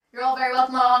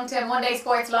along to Monday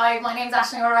Sports Live. My name's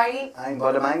Aisling O'Reilly. I'm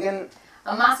Boda Mangan.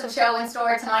 A massive show in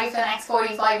store tonight for the next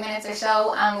 45 minutes or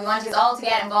so, and we want you all to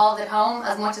get involved at home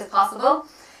as much as possible.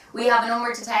 We have a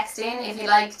number to text in if you'd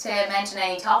like to mention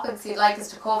any topics you'd like us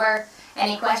to cover,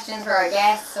 any questions for our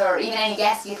guests, or even any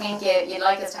guests you think you'd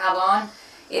like us to have on.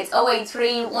 It's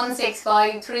 083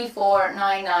 165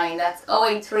 3499. That's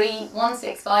 083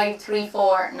 165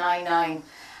 3499.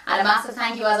 And a massive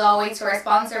thank you as always to our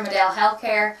sponsor, Medell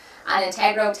Healthcare and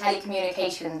Integro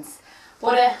Telecommunications.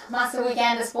 What a massive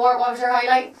weekend of sport. What was your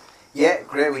highlight? Yeah,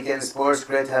 great weekend of sports.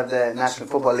 Great to have the National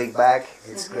Football League back.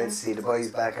 It's great to see the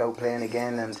boys back out playing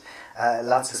again, and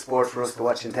lots of sport for us to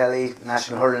watch in telly.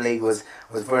 National Hurling League was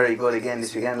very good again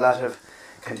this weekend. A lot of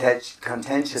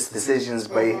contentious decisions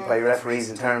by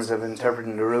referees in terms of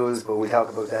interpreting the rules, but we'll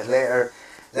talk about that later.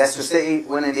 Leicester City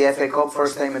winning the FA Cup,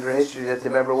 first time in their history that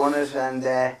they've ever won it,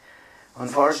 and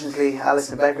unfortunately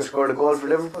Alisson Becker scored a goal for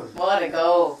Liverpool. What a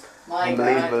goal. My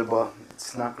Unbelievable, God. but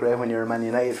it's not great when you're a Man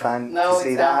United fan No, to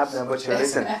see that happening. But you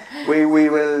listen, we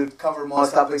will cover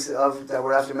most topics that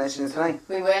we're after mentioning tonight.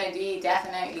 We will indeed,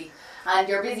 definitely. And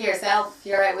you're busy yourself.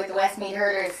 You're out with the Westmeath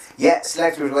Hurlers. Yeah,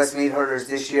 selected with Westmeath Hurlers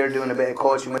this year, doing a bit of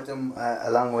coaching with them,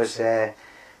 along with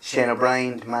Shane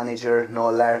O'Brien, the manager,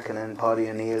 Noel Larkin and Paddy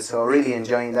O'Neill. So really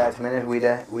enjoying that at the minute. We'd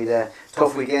a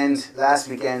tough weekend last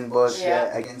weekend, but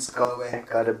against Galway,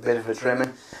 got a bit of a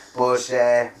trimming. But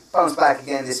bounced back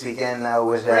again this weekend now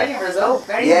with brilliant result,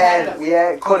 very competitive.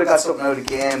 Yeah, could have got something out of the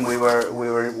game. We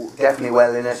were definitely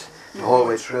well in it the whole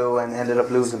way through, and ended up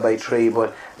losing by 3.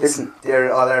 But listen,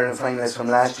 they're All-Ireland finalists from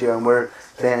last year, and we're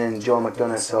playing in Joe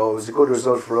McDonagh, so it was a good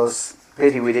result for us.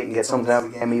 Pity we didn't get something out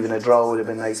of the game. Even a draw would have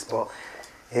been nice, but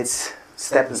it's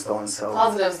stepping stones. So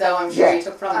positives though, I'm sure you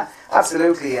took from it.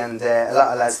 Absolutely, and a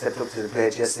lot of lads stepped up to the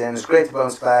plate yesterday, and it's great to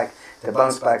bounce back. The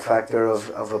bounce back factor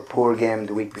of a poor game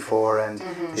the week before, and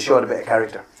they showed a bit of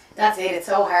character. That's it. It's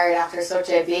so hard after such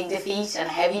a big defeat and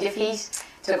a heavy defeat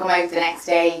to come out the next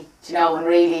day, you know, and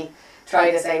really try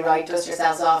to say, right, dust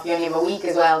yourselves off. You only have a week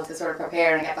as well to sort of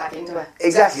prepare and get back into it.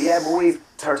 Exactly, yeah, but we've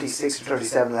 36 or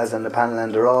 37 lads on the panel,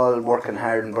 and they're all working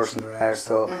hard and bursting their arse,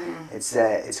 so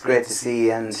it's great to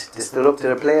see, and they stood up to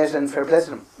the plate, and fair play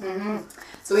to them.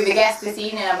 So we have a guest this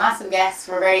evening, a massive guest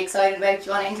we're very excited about. Do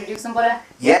you want to introduce him, Buddha?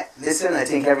 Yeah, listen, I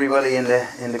think everybody in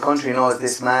the country knows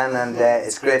this man, and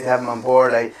it's great to have him on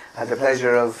board. I had the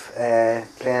pleasure of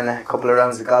playing a couple of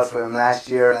rounds of golf with him last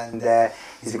year, and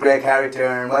he's a great character,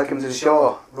 and welcome to the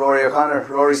show, Rory O'Connor,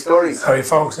 Rory Stories. How are you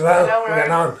folks? Well, hello, Rory.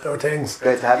 getting on? How are things?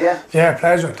 Great to have you. Yeah,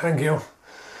 pleasure, thank you.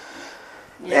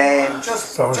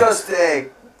 Just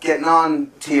getting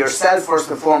on to yourself first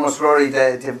and foremost, Rory,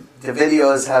 the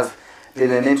videos have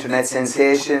been an internet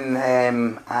sensation,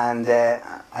 and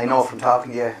I know from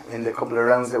talking to you in the couple of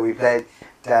rounds that we played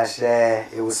that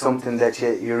it was something that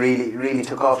you really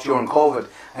took off during COVID.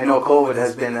 I know COVID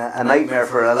has been a nightmare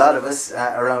for a lot of us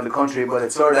around the country, but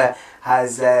it sort of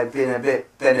has been a bit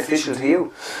beneficial to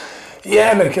you.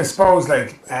 Yeah, like I suppose,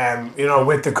 like you know,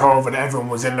 with the COVID, everyone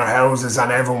was in their houses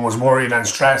and everyone was worried and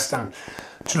stressed, and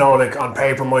you know, like on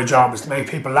paper my job is to make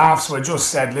people laugh, so I just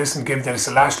said, listen, give this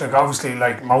a lash. Like obviously,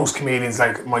 like most comedians,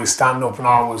 like my stand-up and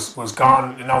all was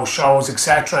gone, you know, shows,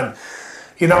 etc. And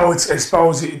you know, it's, I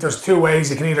suppose there's two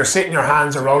ways. You can either sit in your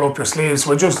hands or roll up your sleeves.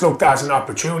 So I just looked at it as an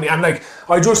opportunity, and like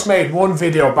I just made one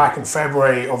video back in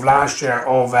February of last year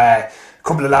of a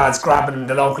couple of lads grabbing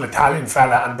the local Italian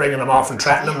fella and bringing him off and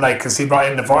threatening him, like, because he brought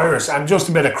in the virus, and just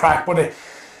a bit of crack, but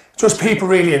just people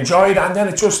really enjoyed it, and then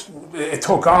it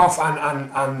took off,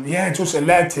 and yeah, it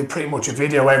led to pretty much a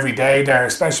video every day there,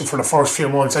 especially for the first few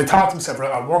months. I thought to myself,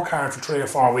 I'll work hard for 3 or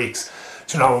 4 weeks,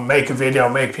 you know, make a video,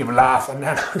 make people laugh, and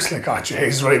then I was like, oh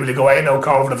jeez, right, will you go away now,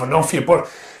 COVID, I've enough of you.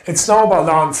 But it snowballed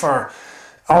on for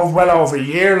well over a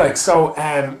year, like, so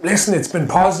listen, it's been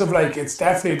positive, like, it's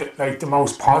definitely like the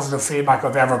most positive feedback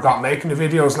I've ever got making the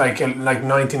videos, like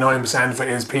 99% of it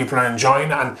is people are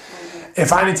enjoying it, and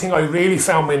if anything, I really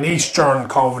found my niche during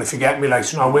COVID, if you get me, like,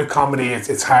 you know, with comedy,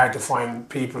 it's hard to find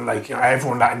people, like, you know,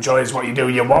 everyone that enjoys what you do,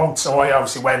 you won't. So I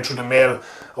obviously went through the mill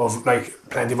of, like,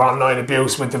 plenty of online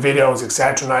abuse with the videos,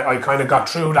 etc. And I kind of got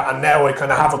through that, and now I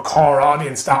kind of have a core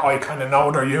audience that I kind of know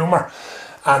their humour.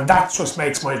 And that just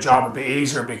makes my job a bit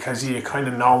easier because you kind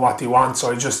of know what they want.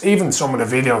 So I just, even some of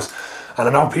the videos, and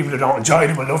I know people who don't enjoy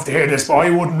them would love to hear this, but I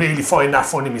wouldn't really find that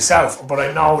funny myself. But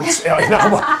I know, I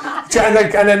know,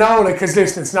 like, and I know, like, because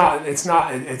listen, it's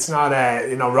not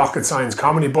you know, rocket science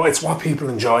comedy, but it's what people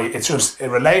enjoy. It's just a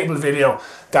relatable video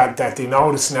that they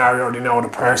know the scenario or they know the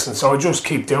person. So I just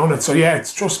keep doing it. So yeah,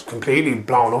 it's just completely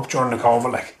blown up during the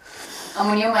COVID, like. And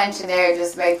when you mentioned there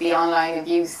just about the online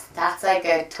abuse, that's like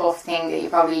a tough thing that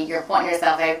you're putting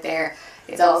yourself out there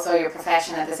it's also your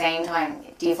profession at the same time.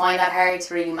 Do you find that hard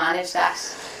to really manage that?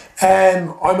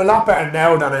 I'm a lot better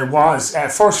now than I was.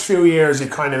 First few years, you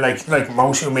kind of like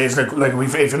most human beings,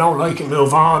 if you don't like it,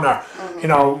 move on, or you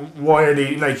know,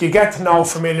 wildly, like you get to know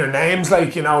familiar names,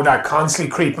 like you know, that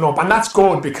constantly creeping up, and that's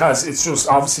good because it's just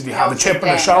obviously they have a chip on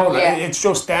their shoulder. Yeah. It's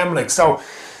just them, like so.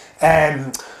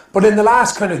 But in the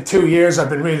last kind of 2 years, I've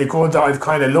been really good that I've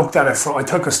kind of looked at it I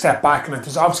took a step back, and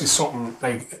there's obviously something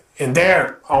like in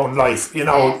their own life, you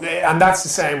know, and that's the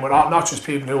same with not just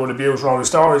people who would abuse Rolling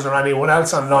Stories or anyone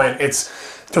else online. There's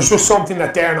just something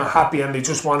that they're not happy and they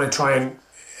just want to try and,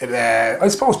 I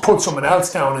suppose, put someone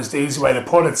else down is the easy way to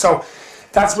put it. So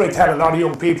that's what I tell a lot of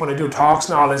young people when I do talks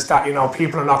and all, is that, you know,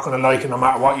 people are not going to like it no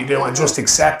matter what you do, and just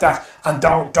accept that, and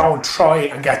don't try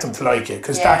and get them to like it,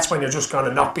 because that's when you're just going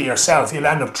to not be yourself. You'll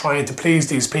end up trying to please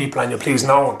these people and you'll please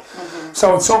no one.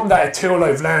 So it's something that a tool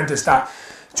I've learned is that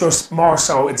just more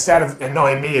so, instead of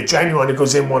annoying me, it genuinely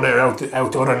goes in one ear out the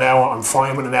other now. I'm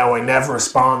fine with it now. I never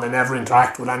respond, I never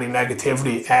interact with any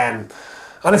negativity, and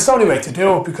it's the only way to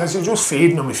do it, because you're just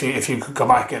feeding them if you could go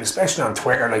back in, especially on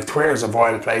Twitter. Like, Twitter's a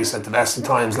vile place at the best of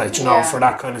times, like, you know, for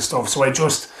that kind of stuff. So I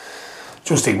just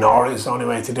ignore it is the only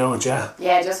way to do it.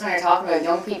 Yeah, just when you're talking about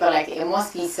young people, like, it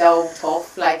must be so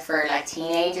tough, like, for like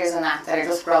teenagers and that are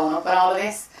just growing up and all of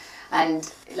this.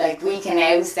 And like, we can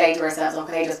now say to ourselves,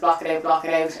 okay, just block it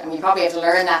out, and we probably have to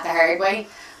learn that the hard way.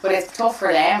 But it's tough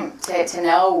for them to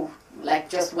know, like,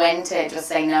 just when to just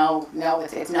say no,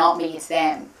 it's not me, it's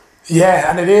them. Yeah,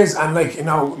 and it is, and like, you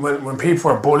know, when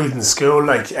people were bullied in school,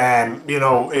 like, you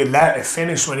know, it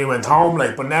finished when you went home,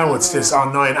 like, but now it's this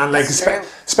online, and like,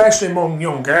 especially among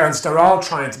young girls, they're all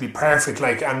trying to be perfect,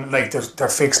 like, and like, they're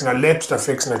fixing their lips, they're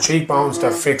fixing their cheekbones,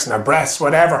 they're fixing their breasts,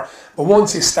 whatever. But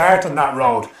once you start on that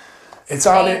road, it's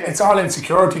all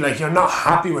insecurity. Like, you're not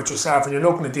happy with yourself, and you're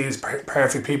looking at these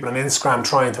perfect people on Instagram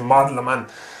trying to model them, and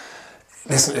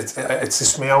listen, it's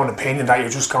just my own opinion that you're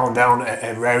just going down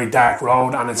a very dark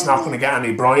road, and it's not going to get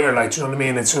any brighter. Like, do you know what I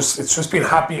mean? It's just being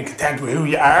happy and content with who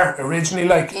you are originally,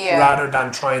 like, rather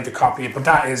than trying to copy it. But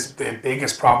that is the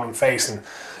biggest problem facing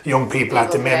young people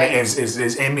at the minute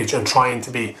is image and trying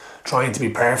to be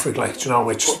perfect, like, you know,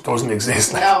 which doesn't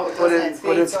exist. Like. No, it doesn't.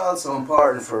 But it's also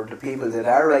important for the people that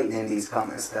are writing in these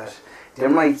comments that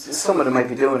some of them might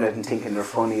be doing it and thinking they're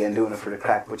funny and doing it for the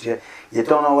crack, but you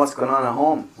don't know what's going on at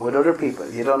home with other people.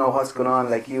 You don't know what's going on.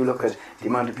 Like, you look at the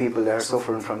amount of people that are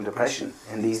suffering from depression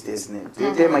in these days.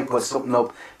 They might put something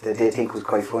up that they think was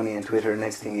quite funny on Twitter. The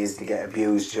next thing is to get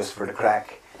abused just for the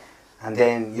crack, and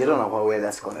then you don't know what way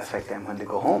that's going to affect them when they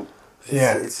go home.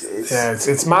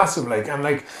 It's massive. Like, and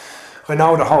like, I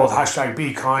know the whole hashtag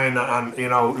be kind, and you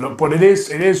know, look, but it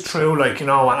is true, like, you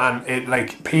know, and it,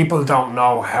 like, people don't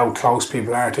know how close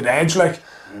people are to the edge, like,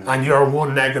 and your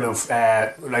one negative,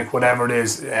 like, whatever it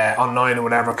is, online or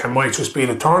whatever, might just be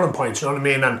the turning point. You know what I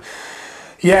mean? And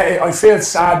yeah, I feel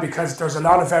sad because there's a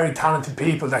lot of very talented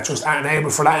people that just aren't able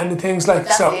for that end of things, like,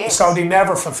 so they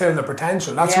never fulfil their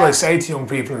potential. That's what I say to young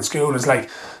people in school, is like,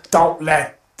 don't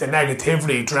let the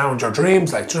negativity drown your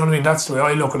dreams, like, do you know what I mean? That's the way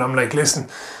I look at them. Like, listen,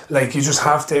 like, you just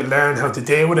have to learn how to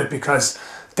deal with it, because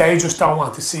they just don't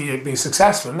want to see you be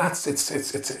successful, and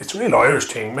it's a real Irish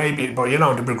thing, maybe, but you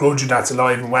know, the begrudge that's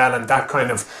alive and well, and that kind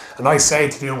of, and I say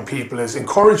to the young people is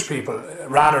encourage people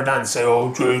rather than say,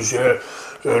 oh geez,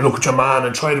 look at your man,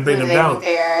 and try to bring them down.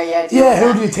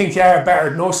 Who do you think you are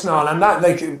better than us and all? And that,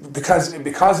 like, because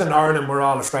in Ireland we're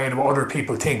all afraid of what other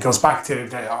people think. Goes back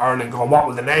to Ireland going, what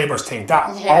will the neighbours think? That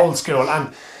old school,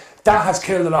 and that has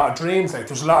killed a lot of dreams. Like,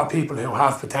 there's a lot of people who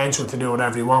have potential to do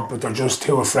whatever you want, but they're just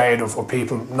too afraid of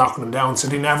people knocking them down, so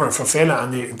they never fulfil it,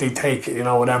 and they take, you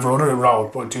know, whatever other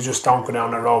road, but they just don't go down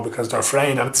that road because they're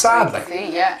afraid, and it's sad, like,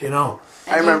 you know.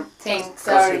 And do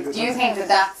you think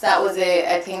that was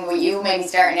a thing with you maybe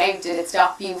starting out? Did it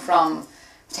stop you from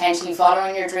potentially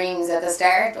following your dreams at the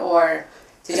start, or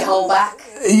did you hold back?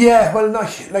 Yeah, well,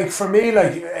 like for me,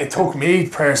 like, it took me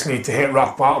personally to hit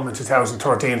rock bottom in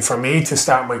 2013 for me to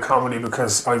start my comedy,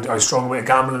 because I struggled with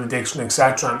gambling addiction,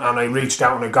 etc., and I reached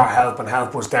out and I got help, and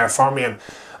help was there for me, and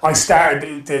I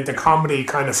started the comedy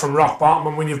kind of from rock bottom.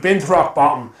 And when you've been to rock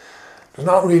bottom, there's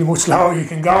not really much lower you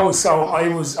can go. So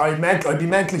I'd be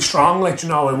mentally strong, like, you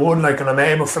know, I would, like, and I'm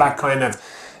able for that kind of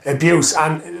abuse.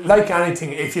 And like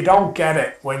anything, if you don't get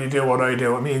it when you do what I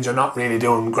do, it means you're not really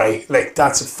doing great. Like,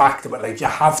 that's a fact of it. Like, you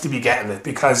have to be getting it,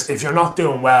 because if you're not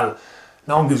doing well,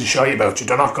 no one gives a shit about you.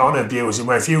 They're not going to abuse you.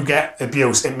 Where if you get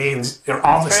abuse, it means you're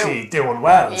obviously doing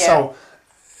well. So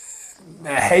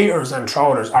haters and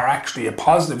trollers are actually a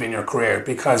positive in your career,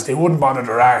 because they wouldn't bother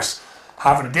their arse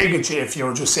having a dig at you if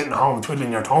you're just sitting at home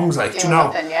twiddling your thumbs, like, Doing you know.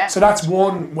 nothing, yeah. So that's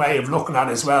one way of looking at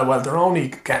it as well. Well, they're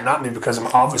only getting at me because I'm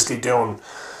obviously doing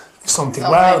something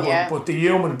well, yeah. but the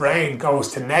human brain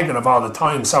goes to negative all the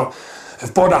time. So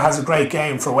if Buddha has a great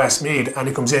game for Westmeath and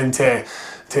he comes into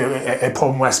a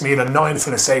pub in Westmeath and 9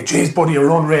 fellas say, geez buddy,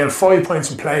 you're unreal, 5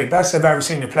 points in play, best I've ever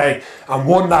seen you play, and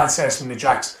one lad says to me,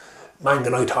 Jacks,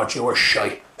 man, I thought you were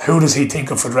shy. Who does he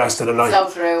think of for the rest of the night? So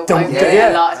true. The- I've the- done it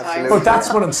yeah. a lot of times. But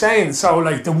that's what I'm saying. So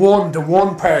like the one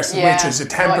person, Yeah, which is a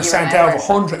what 10% you out of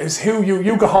remember. 100, is who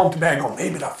you go home to bed and go,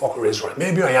 maybe that fucker is right.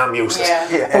 Maybe I am useless.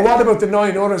 Yeah. But what about the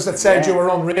 9 others that said you were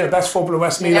unreal, best footballer of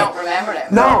Westmeath? You don't remember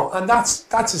it. No, and that's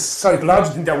a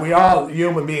psychological thing that we all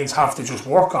human beings have to just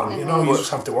work on. You know, you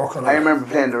just have to work on it. I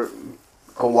remember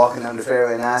walking down the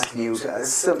fairway and asking you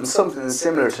something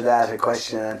similar to that, a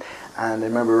question, and I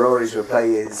remember Rory's reply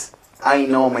is, I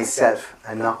know myself,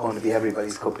 I'm not going to be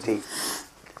everybody's cup of tea.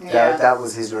 Yeah. That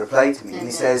was his reply to me. And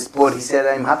he said,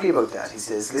 I'm happy about that. He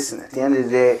says, listen, at the end of the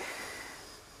day,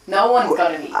 No one's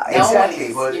going to be. No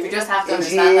exactly, one but is. You just have to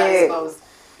understand that, I suppose.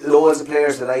 loads of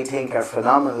players that I think are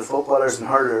phenomenal footballers and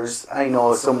hurlers. I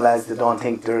know some lads that don't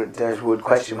think that would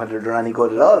question whether they're any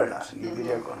good at all or not. And you'd be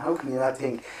there going, how can you not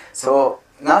think? So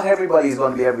not everybody's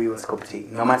going to be everyone's cup of tea,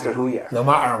 no matter who you are. No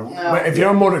matter if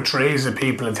you're Mother Teresa,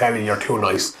 people will tell you you're too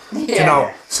nice. Yeah. You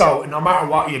know, so no matter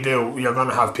what you do, you're going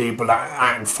to have people that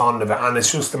aren't fond of it, and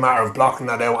it's just a matter of blocking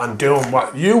that out and doing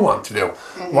what you want to do,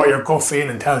 what your gut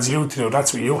feeling tells you to do.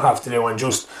 That's what you have to do, and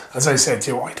just as I said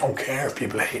to you, I don't care if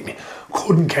people hate me.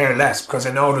 Couldn't care less, because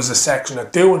I know there's a section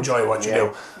that do enjoy what you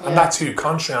do, and that's who you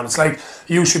concentrate on. It's like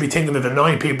you should be thinking of the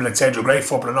 9 people that said you're a great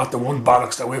footballer, not the one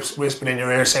bollocks that whispered in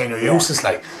your ear saying you're useless.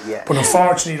 Like, but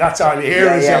unfortunately, that's all you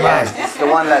hear is your man. It's the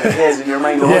one that plays in your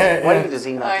mind. Why does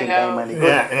he not think I'm any good?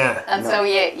 Yeah. And so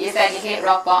you said you hit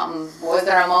rock bottom. Was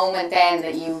there a moment then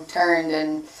that you turned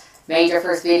and made your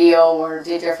first video or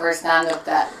did your first stand-up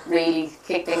that really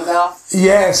kicked things off?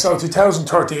 Yeah, so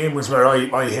 2013 was where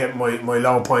I hit my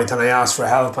low point, and I asked for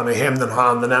help, and I hemmed and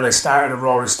hawed, and then I started a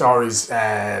Rory Stories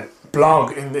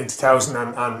blog in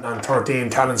 2013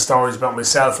 telling stories about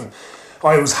myself, and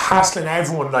I was hassling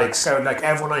everyone, like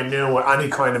everyone I knew with any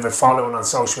kind of a following on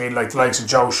social media, like the likes of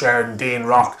Joe Sheridan, Dean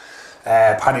Rock,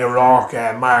 Paddy O'Rourke,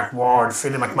 Mark Ward,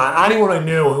 Philly McMahon, anyone I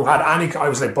knew who had any. I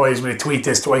was like, boys, will you tweet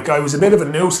this? Like, I was a bit of a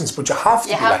nuisance, but you have to.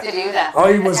 You have to do that.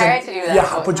 It's hard to do that.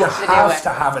 Yeah, but you have to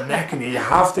have a neck in you. You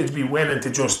have to be willing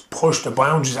to just push the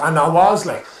boundaries, and I was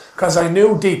like, because I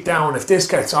knew deep down if this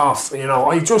gets off, you know,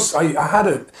 I had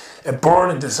a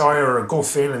burning desire or a gut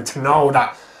feeling to know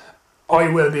that I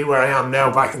will be where I am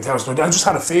now back in 2020. I just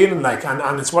had a feeling like,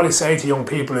 and it's what I say to young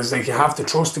people is like, you have to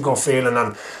trust the gut feeling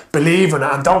and believe in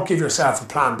it, and don't give yourself a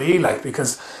plan B, like,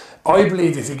 because I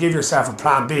believe if you give yourself a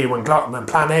plan B, when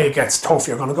plan A gets tough,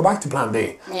 you're going to go back to plan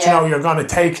B. Yeah. You know, you're going to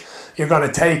take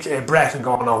a breath and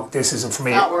go, no, this isn't for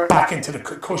me, back into the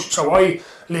cushion. So I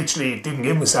literally didn't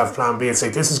give myself plan B and say,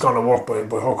 this is going to work by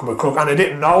hook or by crook. And I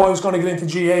didn't know I was going to get into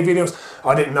GA videos.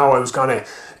 I didn't know I was going to,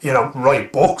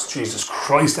 write books. Jesus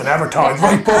Christ, I never thought I'd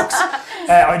write books.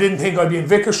 I didn't think I'd be in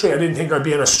Vicar Street. I didn't think I'd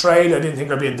be in Australia. I didn't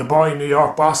think I'd be in Dubai, New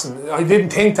York, Boston. I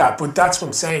didn't think that, but that's what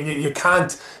I'm saying. You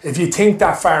can't, if you think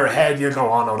that far ahead, you go,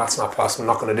 oh no, that's not possible,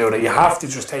 I'm not going to do that. You have to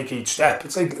just take each step.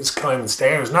 It's like it's climbing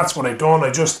stairs, and that's what I've done. I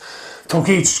just took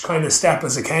each kind of step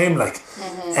as it came, like.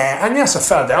 And yes, I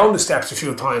fell down the steps a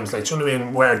few times, like, do you know what I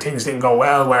mean, where things didn't go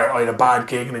well, where I had a bad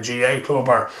gig in a GA club,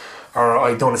 or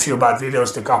I'd done a few bad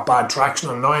videos that got bad traction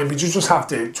online, but you just have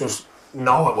to just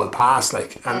know it will pass,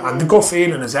 like, and the gut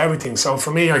feeling is everything. So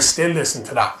for me, I still listen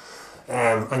to that,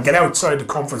 and get outside the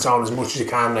comfort zone as much as you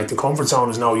can. Like, the comfort zone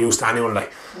is no use to anyone,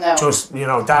 like, just,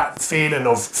 that feeling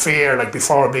of fear, like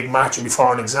before a big match or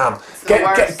before an exam,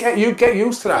 get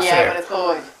used to that fear. Yeah, but it's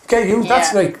good. Get used.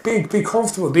 That's like be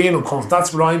comfortable being uncomfortable.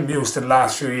 That's what I'm used to the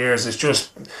last few years. It's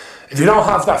just, if you don't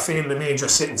have that feeling, it means you're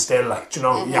sitting still. Like, you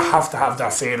have to have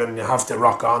that feeling. You have to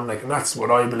rock on. Like, and that's what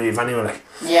I believe anyway. Like.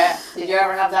 Yeah. Did you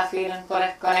ever have that feeling going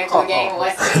out to a game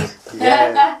with Westmeath?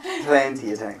 Yeah,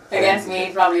 plenty of time. Against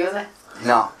me, probably, was it?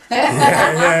 No.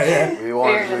 Yeah.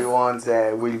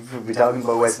 We'll be talking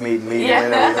about Westmeath meeting. We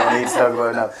don't need to talk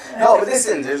about it now. No, but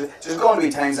listen, there's going to be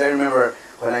times. I remember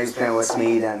when I was playing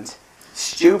Westmeath, and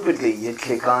stupidly you'd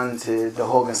click on to the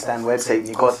Hogan Stand website and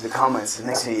you go to the comments, and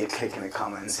next thing you click in the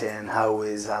comments saying, how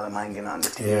is Alan Mangan on the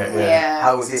team? Yeah.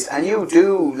 How is this? And you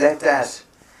do let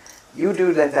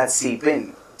that seep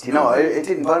in. It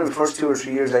didn't bother me. The first 2 or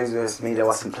 3 years I was with Westmeath, I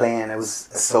wasn't playing. I was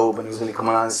a sub, and he was only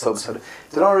coming on as a sub. So they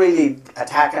don't really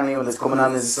attack anyone that's coming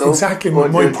on as a sub. Exactly.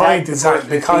 My point is that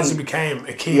because he became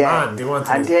a key man, they wanted.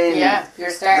 And then,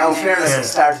 you're starting. now, fairness, I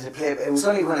started to play. It was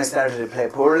only when I started to play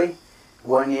poorly,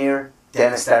 1 year,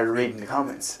 then I started reading the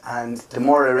comments, and the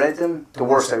more I read them, the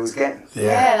worse I was getting.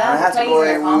 Yeah, And I had that's to go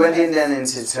in. We went in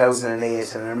confidence. then into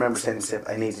 2008, and I remember saying to myself,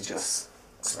 I need to just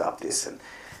stop this. And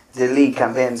the league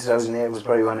campaign in 2008 was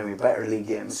probably one of my better league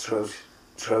games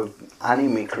throughout any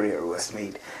of my career at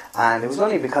Westmeath. And it was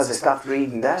only because I stopped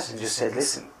reading that and just said,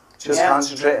 listen, just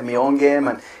concentrate on my own game,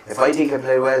 and if I think I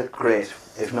play well, great.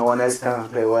 If no one else thinks I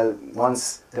play well,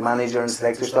 once the manager and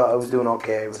selectors thought I was doing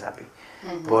okay, I was happy.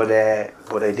 But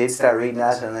I did start reading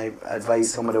that, and I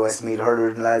advised some of the Westmeath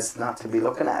hurlers and lads not to be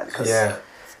looking at it.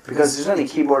 Because there's only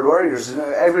keyboard warriors.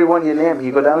 Everyone you name,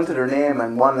 you go down to their name,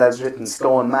 and one lad's written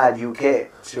Stone Mad UK.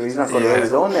 So he's not going to write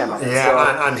his own name on it.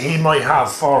 And he might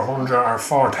have 400 or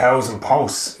 4,000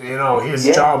 posts. You know, his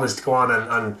job is to go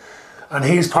on and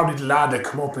he's probably the lad that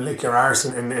come up and lick your arse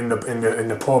in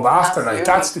the pub after. Like,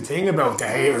 that's the thing about the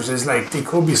haters, is like they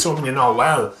could be someone you know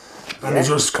well, and they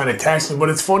just kind of test them. But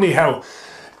it's funny how,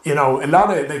 you know, a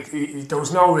lot of, like, there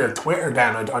was no real Twitter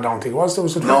then, I don't think. Was there?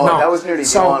 Was a Twitter? No, that was nearly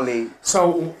the only.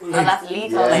 So, like, that's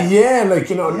lethal. like,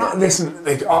 you know, not listen,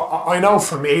 like, I know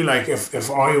for me, like,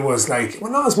 if I was like,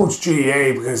 well, not as much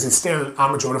GAA because it's still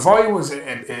amateur, but if I was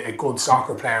a good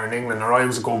soccer player in England, or I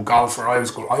was a good golfer, I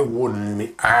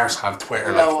wouldn't arse have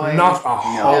Twitter. No like, way. not a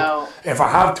hope. No. If I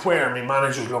have Twitter, my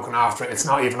manager's looking after it, it's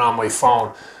not even on my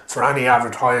phone for any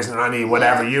advertising or any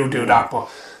whatever, you do that, but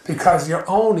because you're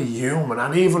only human,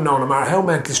 and even though no matter how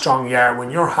mentally strong you are, when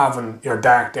you're having your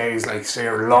dark days, like say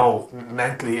you're low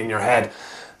mentally in your head,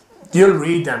 you'll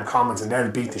read them comments and they'll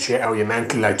beat the shit out of you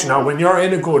mentally. Like, you know, when you're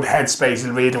in a good headspace,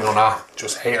 you'll read them and go,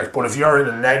 just haters. But if you're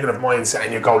in a negative mindset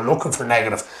and you go looking for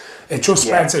negative, it just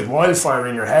spreads like wildfire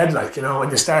in your head, like, you know,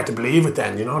 and you start to believe it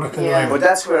then, you know, that kind of But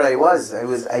that's where I was.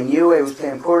 I knew I was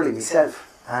playing poorly myself,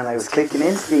 and I was clicking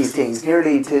into these things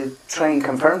nearly to try and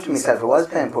confirm to myself I was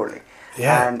playing poorly.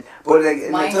 But like,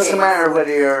 it doesn't matter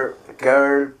whether you're a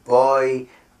girl, boy,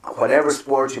 whatever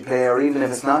sport you play, or even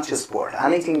if it's not just sport,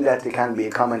 anything that there can be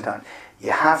a comment on,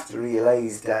 you have to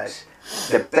realise that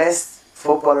the best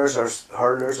footballers or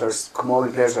hurlers or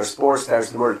camogie players or sports stars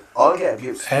in the world all get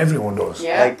abuse. Everyone does.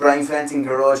 Like Brian Fenton,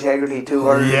 Garage Hegarty, two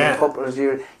hurlers and footballers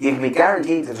here. You can be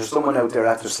guaranteed that there's someone out there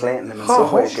after slating them in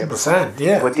some way, shape or form.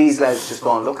 But these lads just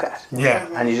don't look at it.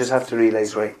 And you just have to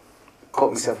realise, right, cut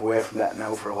myself away from that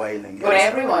now for a while. And but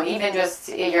everyone, even just,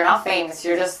 you're not famous,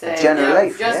 you're just general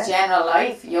life, general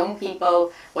life, young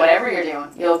people, whatever you're doing,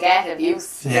 you'll get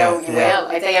abuse. You know, you will.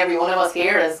 I'd say every one of us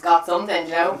here has got something,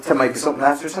 you know. There might be something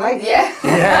after tonight.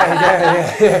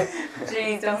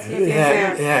 Jeez, don't speak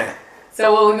too soon.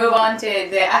 So will we move on to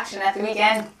the action at the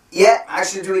weekend? Yeah,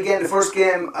 actually the weekend, the first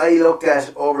game I looked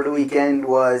at over the weekend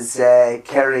was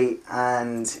Kerry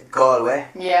and Galway.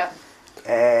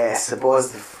 I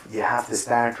suppose you have to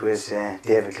start with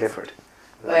David Clifford.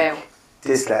 Wow.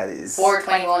 This lad is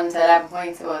 421 to 11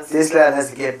 points it was. This lad has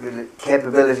the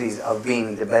capabilities of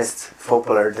being the best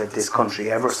footballer that this country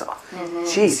ever saw.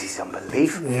 Jeez, he's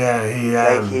unbelievable. He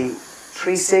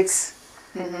 3-6.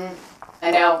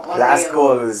 I know. Last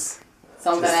goal was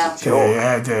something else.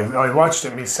 Dave. I watched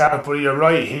it myself, but you're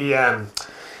right.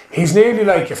 He's nearly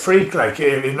like a freak, like,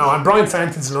 you know, and Brian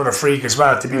Fenton's another freak as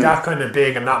well, to be that kind of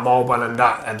big and that mobile and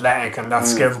that athletic and that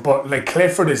skillful. But like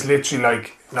Clifford is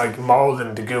literally like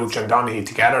moulding the Gooch and Donaghy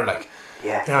together, like.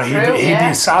 You know, he'd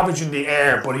be savage in the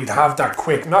air, but he'd have that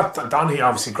quick. Not Donaghy,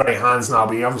 obviously great hands now,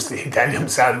 but he'd tell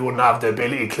himself he wouldn't have the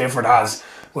ability Clifford has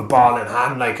with ball in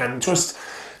hand, like, and just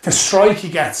the strike he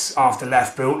gets off the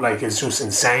left boot, like, is just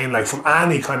insane. Like, from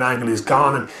any kind of angle he's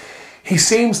gone, and he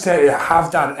seems to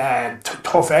have that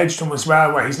tough edge to him as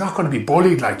well, where he's not going to be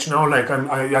bullied, like, you know, like,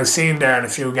 I seen there in a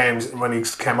few games when he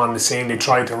came on the scene, they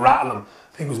tried to rattle him.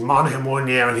 I think it was Monaghan one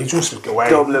year, and he just looked away.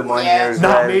 Dublin one year as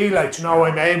Not well. me, like, you know,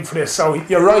 I'm aiming for this. So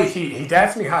you're right, he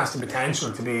definitely has the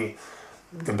potential to be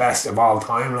the best of all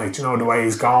time, like, you know, the way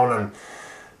he's going. And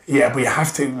but you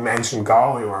have to mention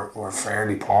Galway were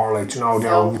fairly poor, like, you know,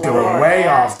 they were way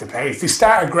off the pace. They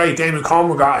started great. Damon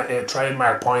Coleman got a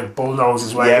trademark point, bulldoze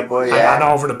his way and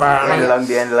over the bar. Right along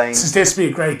the end line. This would be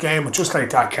a great game, but just like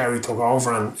that, Kerry took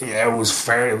over, and it was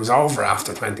fair. It was over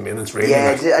after 20 minutes, really.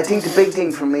 I think the big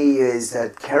thing for me is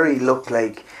that Kerry looked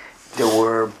like they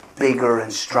were bigger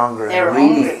and stronger and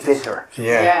really fitter.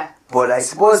 But I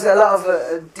suppose a lot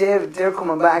of they're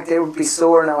coming back. They would be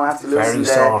sore now after losing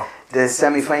the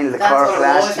semi-final, the Cork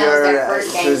last year. That's their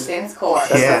first game since Cork.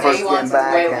 That's their first game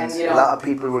back, and a lot of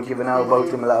people were giving out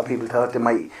about them. A lot of people thought they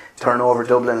might turn over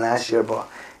Dublin last year, but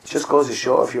it just goes to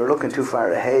show if you're looking too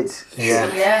far ahead,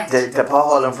 the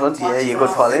pothole in front of you could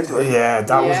fall into it.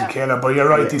 That was a killer. But you're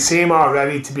right, they seem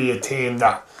already to be a team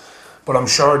that But I'm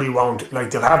sure they won't. Like,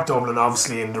 they'll have Dublin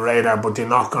obviously in the radar, but they're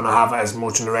not going to have it as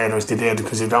much in the radar as they did,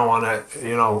 because you don't want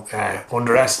to,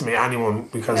 underestimate anyone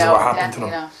because of what happened to them.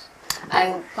 Not.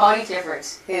 And Paddy Clifford,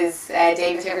 his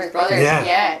David Clifford's brother.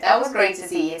 Yeah, that was great to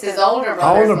see. It's his older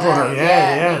brother. Older brother,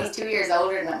 yeah. He's 2 years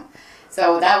older than him.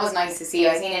 So that was nice to see.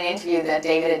 I seen an interview that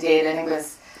David did, I think it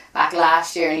was back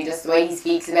last year, and the way he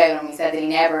speaks about him, he said that he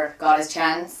never got his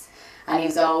chance. And he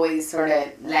was always sort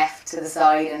of left to the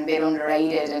side and a bit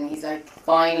underrated, and he's like,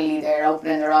 finally they're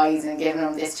opening their eyes and giving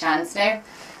him this chance now.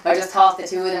 I just thought the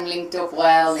two of them linked up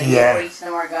well. They knew each of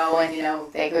them were going.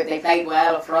 They played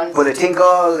well up front. But I think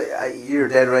you're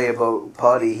dead right about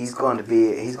Paddy. He's going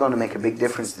to make a big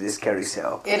difference to this Kerry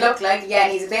setup. It looked like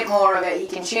he's a bit more of he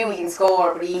can shoot, he can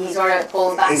score, but he sort of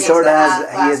pulls back. He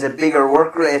has a bigger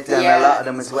work rate than a lot of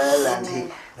them as well,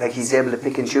 and he's able to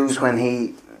pick and choose when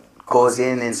he goes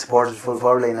in support of the full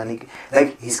forward line,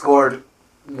 and he scored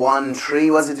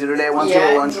 1-3, was it the other day?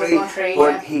 1-3,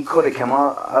 but he could have come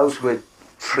out with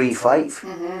 3-5.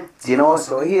 Do you know?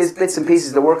 So he has bits and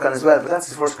pieces to work on as well. But that's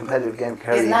his first competitive game.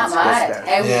 Isn't that mad?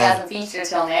 How he hasn't featured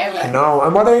till now. I know.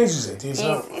 And what age is he?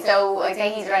 So I'd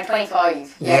say he's around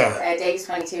 25. Dave's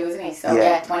 22, isn't he?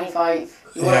 So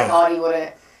 25. You would have thought he would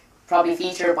have probably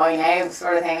featured by now,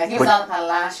 sort of thing. I think he was on the panel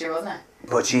last year, wasn't it?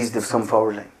 But she's the some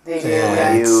forward line. They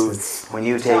do. When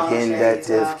you take in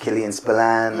that Killian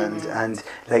Spillane and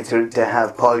like to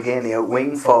have Paul Ganey out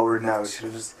wing forward now,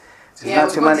 there's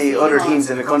not too many other teams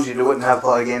in the country that wouldn't have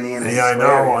Paul Ganey in. Yeah, I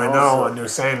know. And they're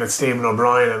saying that Stephen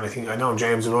O'Brien, and I know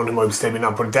James Arundel might be stepping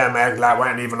up, but them Eglat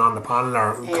weren't even on the panel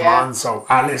or come on. So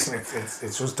listen,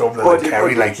 it's just Dublin and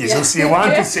Kerry. Like you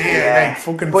want to see it, like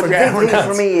fucking but forget. But the big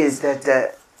thing for me is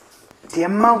that the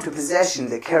amount of possession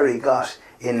that Kerry got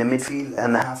in the midfield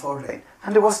and the half forward line,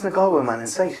 and there wasn't a Galway man in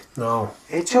sight. No.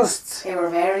 They were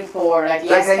very poor. Like I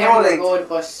know, Kerry were good,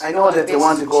 but I know that they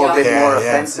want to go a bit more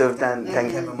offensive than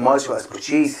Kevin Walsh was, but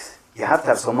jeez, you have to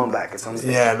have someone back at some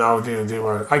stage. Yeah, no, they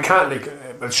were. I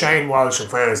can't but Shane Walsh and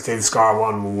Ferris did score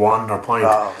one wonder point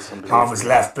of his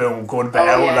left boom, good bit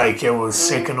out. Like it was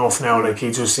sick enough now. Like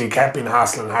he kept being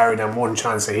hassling Harry. Then one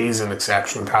chance that he's an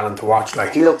exceptional talent to watch.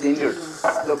 Like he looked injured.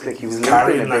 Looked like he was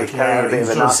carrying a bit of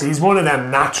a knock. He's one of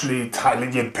them naturally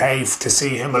you'd pay to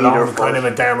see him along with kind of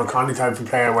a Dermot Conley type of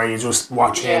player where you just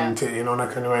watch him to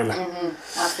that kind of way. Like.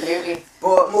 Absolutely.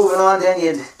 But moving on then,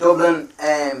 you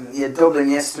had Dublin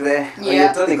yesterday. You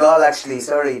had Donegal actually,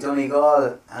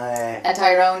 Donegal. And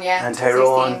Tyrone, And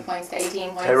Tyrone. 16 points to 18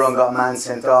 points. Tyrone got a man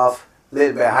sent off. A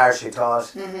little bit harsh, I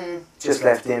thought. Just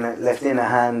left in a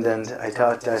hand, and I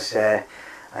thought that...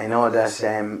 I know that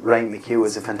Ryan McHugh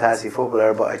was a fantastic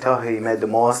footballer, but I thought he made the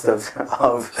most of the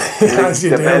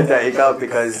belt that he got,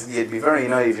 because you'd be very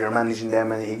annoyed if you're managing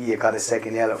them and you got a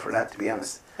second yellow for that, to be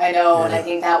honest. I know, and I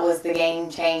think that was the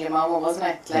game-changing moment, wasn't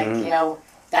it? Like,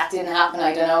 that didn't happen.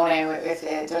 I don't know now if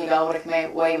Donegal would have come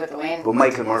away with the win. But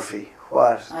Michael Murphy,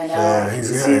 what? I know.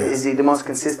 Is he the most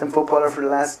consistent footballer for the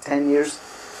last 10 years?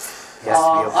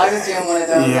 I was doing one of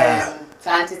those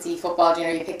fantasy football,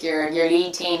 you pick your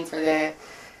lead team for the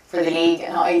league,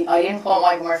 and I didn't put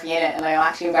Michael Murphy in it, and I'm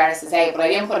actually embarrassed to say it, but I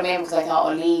didn't put him in because I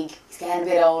thought, league, he's getting a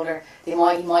bit older, he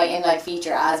mightn't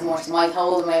feature as much, he might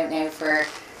hold him out now for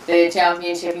the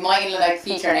championship, he mightn't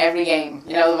feature in every game,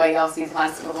 the way obviously the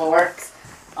fantasy football works.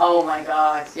 Oh my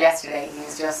God! Yesterday he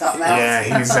was just something else.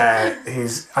 Yeah,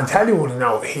 he's. I'll tell you what.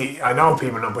 I know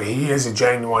people know, but he is a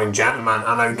genuine gentleman.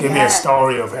 And I'll give you a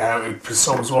story of how it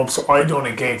sums him up. So I done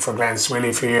a gig for Glen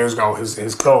Swilly a few years ago,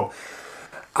 his club,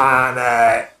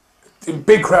 and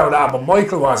big crowd out, but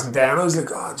Michael wasn't there. And I was like,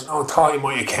 thought he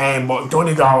might have came, but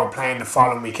Donegal were playing the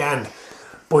following weekend.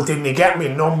 But didn't he get me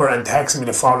a number and text me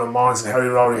the following morning and said, Harry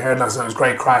Rory heard last night, it was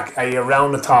great crack, are you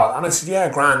around at all? And I said, yeah,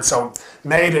 grand. So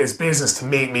made it his business to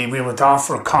meet me. We went off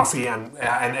for a coffee and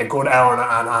a good hour and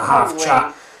a half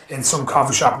chat in some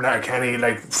coffee shop in Letterkenny,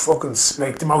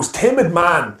 the most timid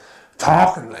man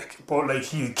talking, but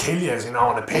he'd kill you,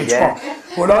 on a pitch. Yeah.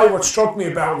 But what struck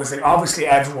me about him was obviously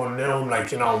everyone knew him,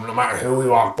 no matter who he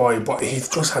walked by, but he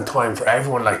just had time for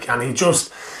everyone, and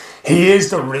he is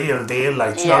the real deal,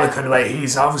 the kind of way.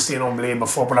 He's obviously an unbelievable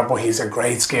footballer, but he's a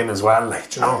great skin as well,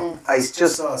 I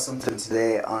just saw something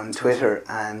today on Twitter,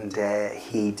 and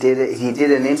he did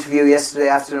an interview yesterday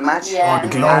after the match. Yeah.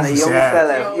 And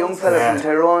a young fella from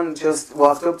Tyrone just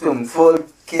walked up to him, full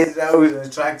kid out in a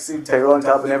tracksuit, Tyrone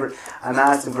top and everything, and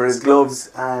asked him for his gloves,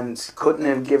 and couldn't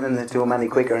have given it to him any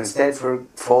quicker. Instead, for a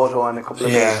photo and a couple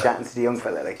of minutes chatting to the young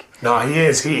fella, No, he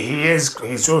is.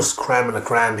 He's just creme of the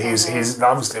creme. He's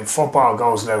obviously, football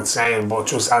goes without saying, but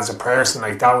just as a person,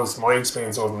 that was my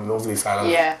experience of him. Lovely fella.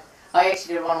 Yeah, I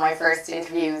actually did one of my first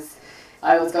interviews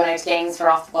I was going out to games for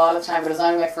off the ball at the time, but it was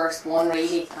only my first one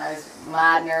really. I was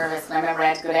mad nervous, and I remember I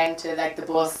had to go down to like the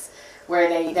bus where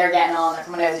they're getting on, they're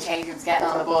coming out of the change rooms, getting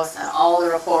on the bus, and all the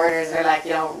reporters are like,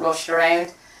 rushed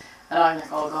around. And I'm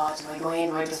like, oh God, do I go in?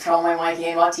 Do I just throw my mic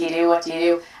in? What do you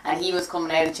do? And he was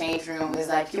coming out of the change room and was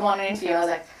like, do you want an interview? And I was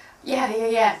like,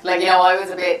 yeah. Like, I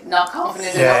was a bit not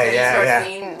confident enough that he started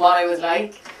seeing what I was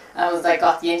like. And I was like,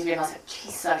 got the interview and I was like,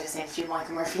 Jesus, I just interviewed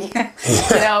Michael Murphy.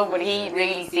 But he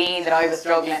really seen that I was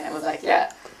struggling and was like,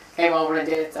 came over and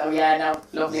did it. So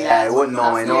lovely lads. I wouldn't know.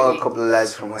 Absolutely. I know a couple of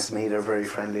lads from Westmeath are very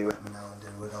friendly with him now and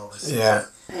then would always. Yeah.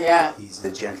 He's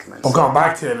the gentleman. But going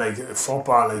back to like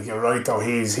football, like you're right though,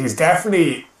 he's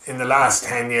definitely in the last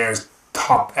 10 years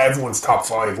everyone's top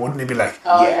 5, wouldn't he be like?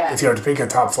 Oh yeah. If you were to pick a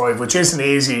top 5, which isn't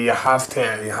easy, you have to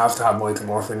have Michael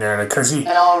Murphy in there because he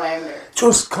an all-rounder.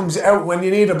 just comes out when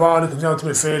you need a ball. He comes out to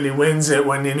midfield, he wins it.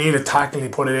 When you need a tackle, he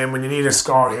put it in. When you need a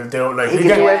score, he'll do it. Like he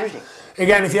can do everything.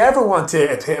 Again, if you ever want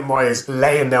to epitomise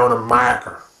laying down a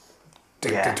marker, the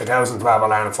 2012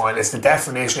 All-Ireland final, it's the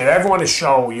definition. If ever want to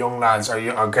show young lads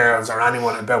or girls or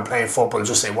anyone about playing football,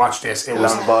 just say, watch this. It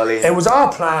was all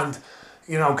planned.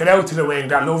 Get out to the wing,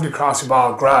 that lovely crossing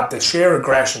ball, grab the sheer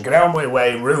aggression, get out of my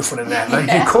way, roofing the net.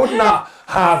 Like, you could not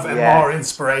have a more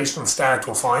inspirational start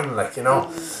to a final,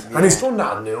 And he's done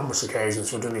that on numerous occasions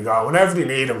for Donegal. Whenever they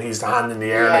need him, he's the hand in the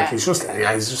air. Like, he's just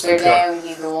They're down,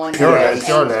 he's the one. Pure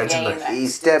legend. Like. He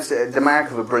steps, the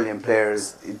mark of a brilliant player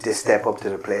is to step up to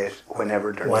the plate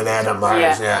whenever they're Whenever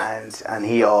matters, And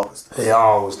he always does. He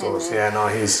always does,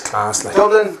 he's class. Like.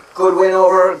 Dublin, good win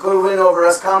over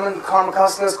Roscommon. Cormac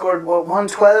Costello scored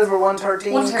 112 or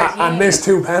 113? 113. And missed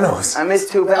 2 penalties. Oh,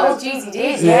 jeez, he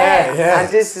did. Yeah. And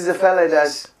this is a fella that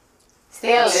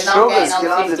still is not getting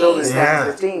on to 15. Dublin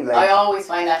stand 15. Like. I always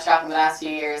find that shocking the last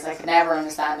few years. I could never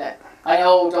understand it. I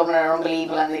know Dublin are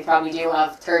unbelievable and they probably do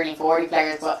have 30, 40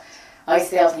 players, but I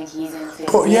still think he's in the 15.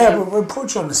 But we'll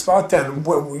put you on the spot then.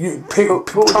 You throw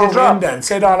him then.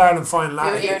 Say the All-Ireland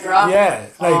final. Your drop? Yeah.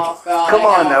 Like, oh, God, come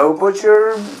on now, put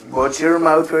your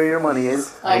mouth where your money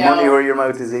is. I know. Money where your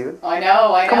mouth is even. I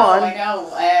know. Come on. I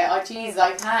know. Jeez,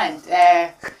 I can't.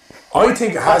 I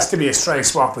think it has to be a straight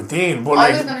swap with Dean, but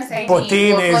I was gonna say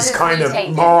Dean but is kind of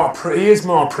more. He is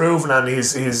more proven, and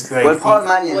he's like. Well, Paul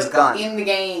Mannion's gone. In the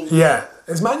game. Yeah,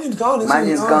 is Mannion gone?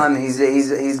 Mannion's gone.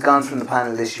 He's gone from the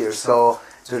panel this year, so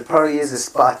there probably is a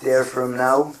spot there for him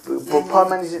now. But Paul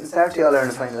Mannion didn't start the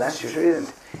All-Ireland final last year, sure he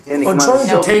didn't. I'm trying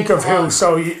to think of who.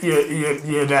 So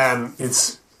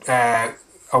it's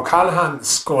O'Callaghan,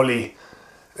 Scully,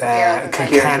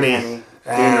 Kilkenny,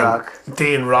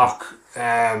 Dean Rock.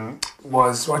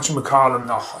 Was Brian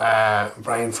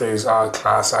Freeze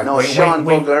class act. No, Sean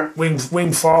Bugler. Wing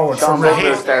forward Sean from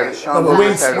Bugler Raheny.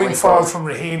 started. Wing forward from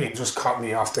Raheny just caught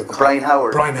me off the. Brian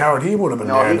Howard. He would have been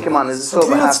there. No, he came on as a sub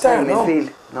at half-time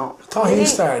midfield. No. I thought he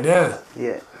started,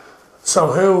 Yeah.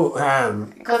 So who?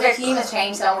 Because their team has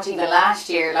changed so much even last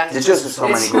year. Like There's just so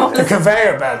many good the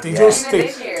conveyor belt. They Even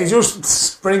just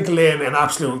sprinkle in an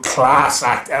absolute class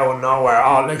act out of nowhere.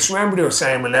 Oh, like remember they were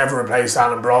saying we'll never replace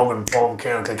Alan Brogan, boom,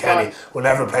 Kieran Kilkenny. We'll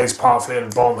never replace Paul Flynn,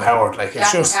 boom, Howard. Like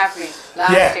it's Jack just McCaffrey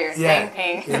last year, same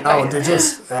thing. They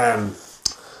just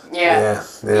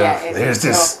Here's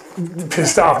this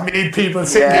pissed off me people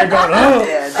sitting there going, oh.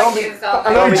 Don't be. And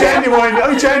I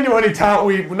genuinely thought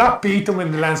we would not beat them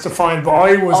in the Leinster final, but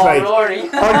I was I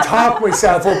talked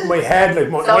myself up in my head like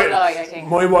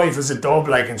my wife is a dub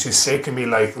and she's sick of me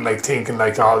like thinking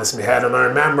all this in my head. And I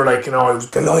remember I was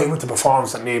delighted with the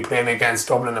performance that Neil put in against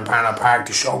Dublin in Parnell Park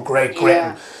to show great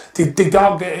grit. They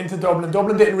dogged it into Dublin.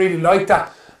 Dublin didn't really like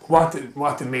that. What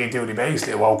did Meath do? They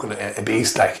basically awoken a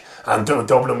beast and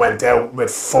Dublin went out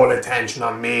with full attention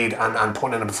on Meath and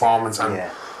putting in a performance and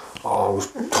I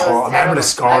remember the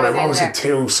score. What was it?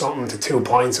 2-something to 2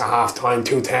 points at half time,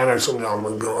 2-10 or something. Oh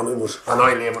my God! And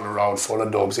I live on a road full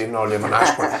of dubs, even though I live in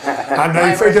Ashburn. And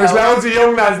there was loads of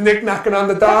young lads knick-knacking on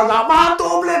the door. Come on,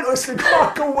 Dublin! I said,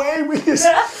 "Walk away with you."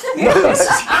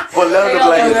 Pull down the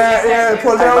blinds.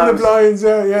 Pull down the blinds.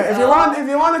 If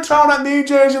you want to throw that New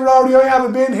Jersey road, I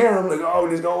haven't been here. I'm like, oh,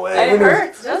 there's no way. And it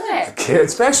hurts, doesn't it?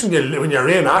 Especially when you're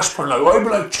in Ashburn. I'd be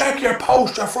like, check your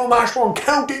post. You're from Ashburn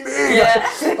County, Meath. Yeah.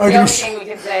 The only thing we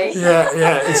can say.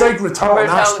 Yeah. It's like retiring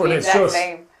Ashburn. It's just.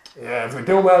 Same. Yeah, if we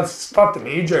do well, spot the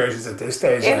Meath jerseys at this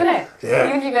stage. Isn't it? Yeah.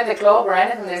 Even if you go to the club or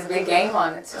anything, there's a big game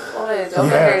on. It's all the Dublin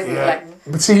jerseys.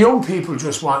 But see, young people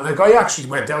just want. I actually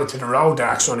went out to the road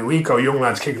there on a week ago. Young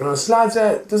lads kicking around. I said, lads,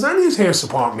 does any of you here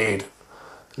support Meath?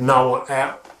 No.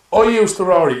 I used to,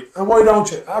 Rory, and why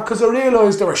don't you? Because I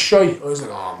realised they were shy. I was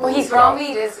like, oh, Well, he's from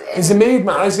Meath. He's a Meath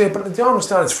man. I said, but do you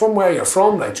understand? It's from where you're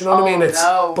from, like, do you know what I mean?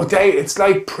 But it's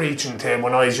like preaching to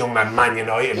when I was young at Man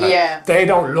United. Like, they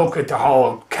don't look at the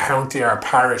whole county or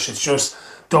parish. It's just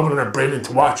Dublin are brilliant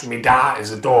to watch. My dad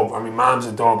is a Dub, or my mum's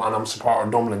a Dub, and I'm supporter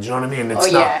of Dublin. Do you know what I mean?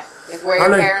 It's not. If where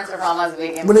your parents are from has a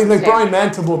big impact. Well, like Brian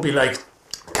Menton would be like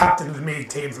captain of the Meath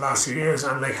team for the last few years,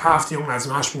 and like half the young lads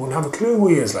in Ashburn wouldn't have a clue who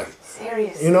he is. Like,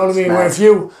 serious. You know what I mean? Where if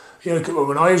you know,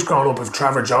 when I was growing up, if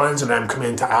Trevor Giles and them come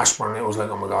into Ashburn, it was like,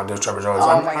 oh my God, there's Trevor Giles.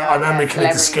 And then we came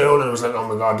into school and it was like, oh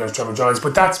my God, there's Trevor Giles.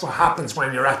 But that's what happens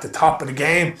when you're at the top of the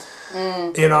game.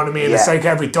 You know what I mean? It's like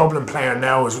every Dublin player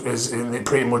now is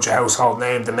pretty much a household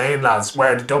name, the main lads,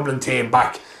 where the Dublin team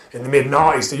back in the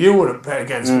mid-noughties that you would have played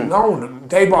against, no one,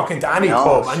 they'd walk into any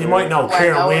pub and you might know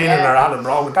Kieran Whelan or Alan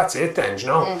Brogan, that's it then, you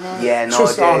know? Yeah, it's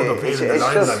just all about being in the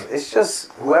limelight. It's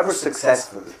just whoever's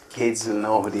successful, kids will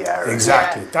know who they are.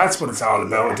 Exactly, that's what it's all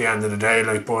about at the end of the day.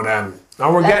 Like, but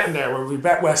now we're getting there where we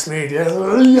bet Westmeath.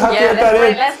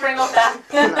 Let's bring up that.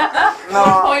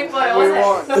 No, point, but we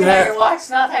won't. Looking at your watch,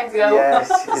 not time to go.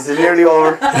 Yes, is it nearly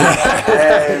over?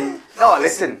 No,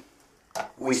 listen.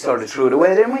 We started through the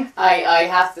way, didn't we? I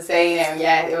have to say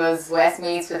now, it was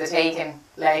Westmeath for the taking.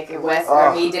 Like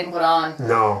Westmeath didn't put on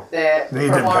the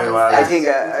Meath didn't play well. I think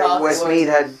Westmeath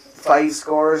had 5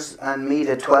 scores and Meath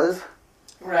had 12.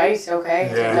 Right,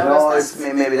 okay.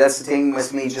 Yeah. Maybe that's the thing.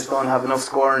 Westmeath just don't have enough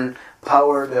scoring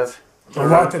power.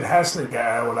 What did Hesslin get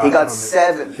out of that? He got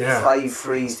 7, 5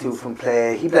 frees, 2 from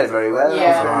play. He played very well.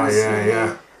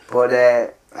 But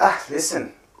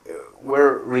listen,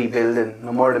 we're rebuilding.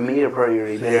 No more than Meath are probably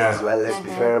rebuilding as well. Let's be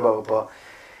fair about it. But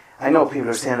I know people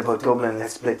are saying about Dublin,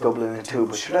 let's split Dublin in 2,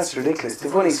 but sure, that's ridiculous.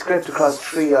 They've only scraped across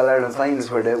 3 All-Ireland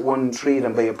finals where they won 3 of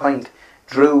them by a point.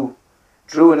 Drew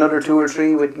another 2 or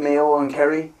 3 with Mayo and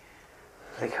Kerry.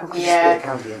 Like, how could you split a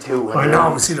county in 2? I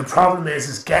know, but see, the problem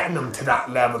is getting them to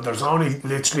that level. There's only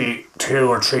literally 2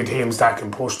 or 3 teams that can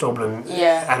push Dublin.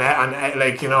 And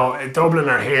like, you know, Dublin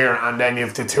are here, and then you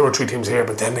have the 2 or 3 teams here,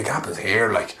 but then the gap is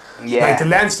here, like. Like the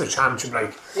Leinster Championship,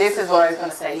 like. This is what I was going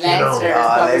to say. Leinster is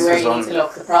probably where you need to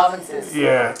look. The provinces.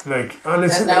 Yeah, like. And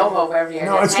there's no hope every year.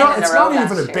 No, it's not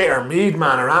even a bitter Meath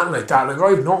man or anything like that. Like, I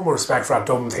have no more respect for that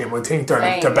Dublin team. I think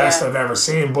they're the best I've ever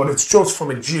seen. But it's just from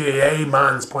a GAA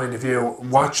man's point of view,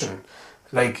 watching,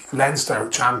 like, Leinster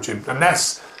Championship.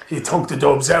 Unless you took the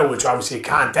Dubs out, which obviously you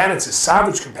can't, then it's a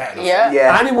savage competitive.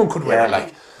 Anyone could win it,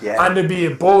 like. And there'd be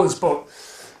a buzz, but.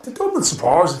 The Dublin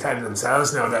supporters are telling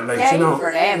themselves now that, like, you know,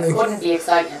 for them, it wouldn't be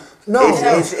exciting. No,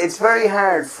 it's very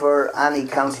hard for any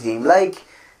county team like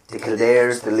the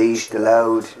Kildares, the Laois, the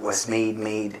Louth, Westmeath,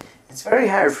 Meath. It's very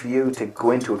hard for you to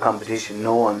go into a competition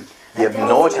knowing you have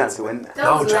no chance to win.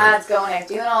 Those lads going out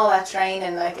doing all that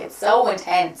training, like, it's so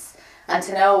intense, and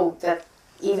to know that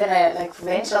even a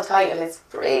provincial title is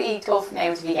pretty tough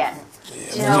now to be getting.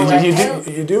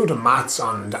 You do the maths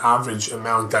on the average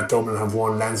amount that Dublin have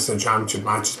won Leinster Championship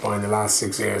matches by in the last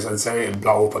 6 years. I'd say it'd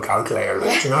blow up a calculator,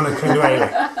 like, you know, that kind of way.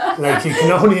 Like you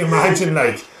can only imagine,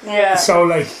 like. So,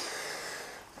 like,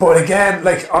 but again,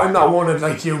 like, I'm not one of,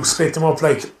 like, you split them up,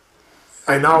 like.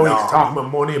 I know we can talk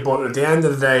about money, but at the end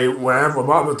of the day, what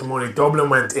about the money? Dublin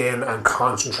went in and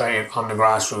concentrated on the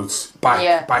grassroots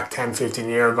back 10, 15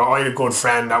 years ago. I had a good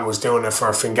friend that was doing it for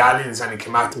Fingalians, and he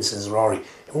came at me and says, Rory,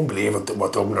 you won't believe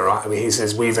what Dublin are at. I mean, he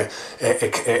says, we've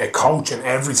a coach in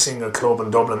every single club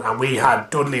in Dublin, and we had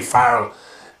Dudley Farrell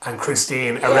and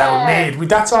Christine around Meath.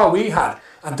 That's all we had.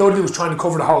 And Dudley was trying to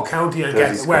cover the whole county and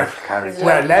get where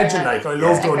legend, like, I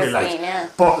love Dudley,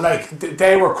 like, but like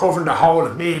they were covering the whole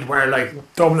of Meath, where like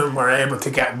Dublin were able to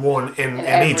get one in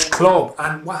each club.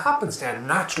 And what happens then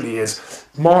naturally is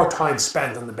more time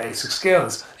spent on the basic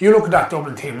skills. You look at that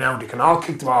Dublin team now; they can all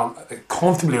kick the ball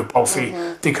comfortably with both feet.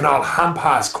 They can all hand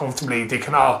pass comfortably. They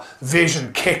can all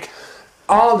vision kick.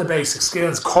 All the basic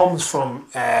skills comes from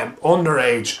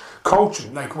underage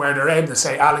coaching, like, where they're able to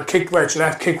say, Alan, kick with your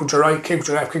left, kick with your right, kick with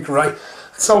your left, kick with your right.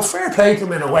 So fair play to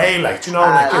them in a way, like, you know,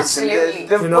 like, absolutely.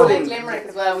 You know, Limerick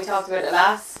as well. We talked about it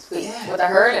last week with the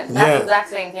hurling. That's the exact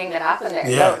same thing that happened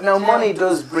there. Now money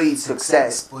does breed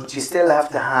success, but you still have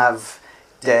to have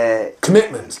the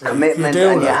commitment, and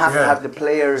you have to have the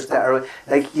players that are,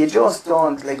 like, you just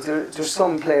don't, like, there's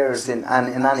some players in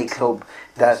any club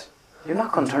that you're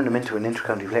not going to turn them into an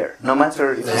inter-county player, no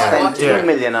matter if you spend 2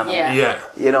 million on him,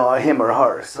 you know, him or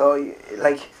her. So,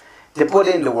 like, they put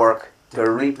in the work,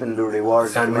 they're reaping the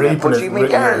rewards. But you can be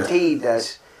guaranteed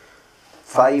that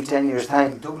 5-10 years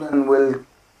time, Dublin will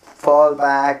fall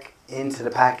back into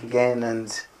the pack again,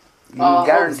 and you're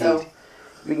guaranteed.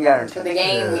 We can guarantee. For the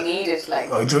game, we need it.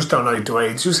 Like, I just don't like the way.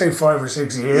 Did you say 5 or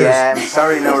 6 years? Yeah, I'm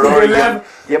sorry, no, Rory.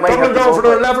 You might have to go for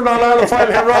go the 11 All-Ireland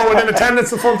final in a row and in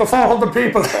attendance in front of 400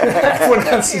 people. Everyone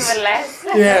else is, even less.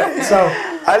 yeah, so.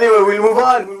 Anyway, we'll move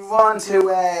on. We'll move on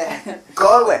to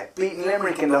Galway beating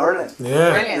Limerick in the hurling.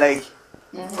 Yeah. Brilliant.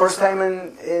 Like, first time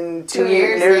in 2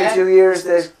 years, nearly yeah. 2 years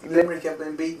that Limerick have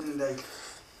been beaten. Like,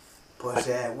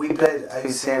 but we played. I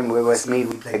was saying with Westmeath,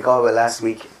 we played Galway last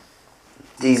week.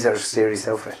 These are serious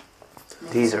outfit.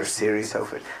 These are serious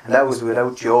outfit, and that was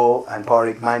without Joe and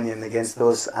Pádraig Mannion against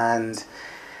us and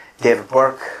David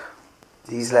Burke.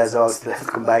 These lads all still have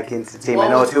to come back into the team. I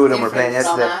know 2 of them were playing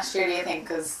yesterday. Last year, do you think?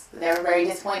 Because they were very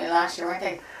disappointing last year, weren't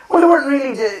they? Well, they weren't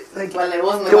really Well, it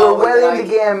wasn't. they were well in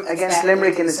the game against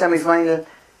Limerick in the semi-final.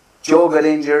 Joe got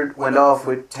injured, went off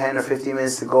with 10 or 15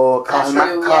 minutes to go. Colin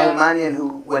Mannion,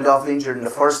 who went off injured in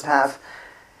the first half.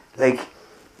 Like,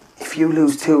 if you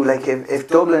lose 2, like if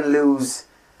Dublin lose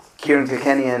Kieran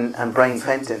Kilkenny and Brian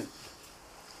Fenton,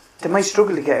 they might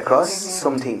struggle to get across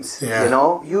some teams. Yeah. You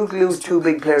know, you lose 2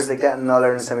 big players like that in an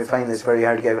All-Ireland semi-final. It's very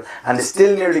hard to get, and they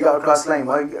still nearly got across the line.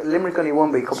 Well, Limerick only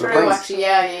won by a couple of points. Actually,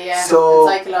 yeah. So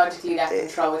psychologically, that can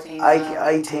throw a team.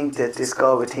 I think that this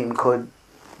Galway team could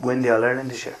win the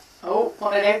All-Ireland this year. Oh,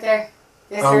 put it out there.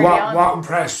 This early on. What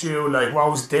impressed you? Like,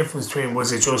 what was the difference between?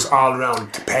 Was it just all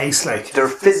around the pace? Like, Their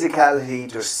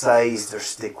physicality, their size, their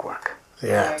stick work.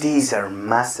 yeah. These are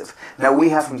massive. Now, we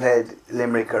haven't played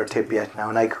Limerick or Tip yet now,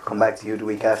 and I could come back to you the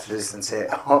week after this and say,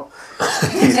 oh,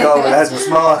 these Galway lads were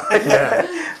small. Yeah.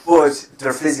 But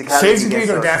their physicality. Physically,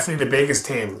 they're us. definitely the biggest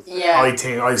team. Yeah. I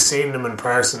think I've seen them in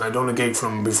person. I done a gig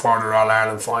from before their All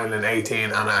Ireland final in 18,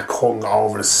 and I couldn't go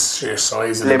over the sheer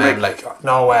size of the men. Limerick. Like,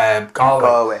 no, Galway.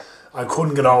 Galway. I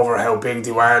couldn't get over how big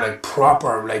they were. Like,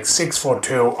 proper, like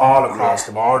 6'2", all across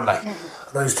the board. Like, and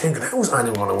I was thinking, how's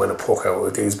anyone going to win a puck out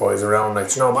with these boys around?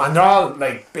 Like, you know, and they're all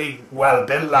like big,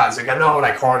 well-built lads. Like, I know,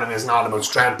 like, hurling isn't all about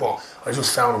strength, but I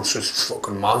just found them such a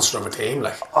fucking monster of a team.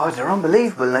 Like, Oh, they're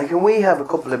unbelievable. Like, and we have a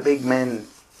couple of big men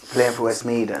playing for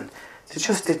Westmeath, and they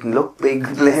just didn't look big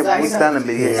playing standing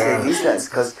behind these lads,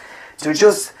 because they're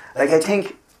just, like, I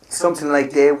think something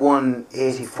like they won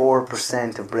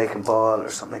 84% of breaking ball or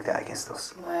something like that against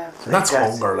us. Wow. Like that's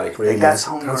hunger, like, really. That's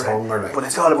hunger. That's hunger, like. But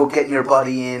it's all about getting your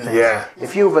body in. Like, Yeah.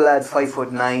 If you have a lad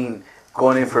 5'9"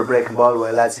 going in for a breaking ball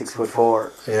with a lad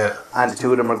 6'4", Yeah. and the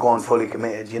 2 of them are going fully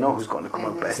committed, you know who's going to come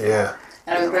out best. Yeah.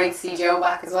 And it was great to see Joe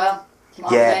back as well. Came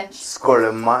on the Yeah, bench. scored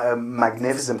a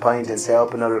magnificent point and set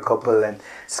up another couple, and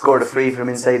scored a free from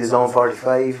inside his own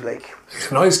 45. Like,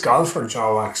 He's a nice golfer,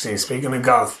 Joe, actually. Speaking of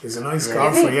golf, he's a nice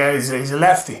golfer. he? Yeah, he's a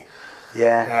lefty.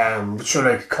 yeah. But sure,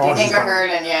 like, Do you think you're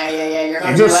hurling? Yeah. You're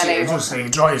going He to do just he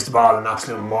drives the ball an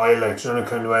absolute mile, like, you know,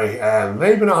 kind of way.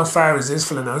 Maybe not as far as this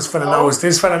fella knows.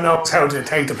 This fella knows how to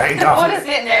take the paint off. What is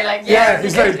sitting there like? Yeah,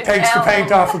 he's like takes the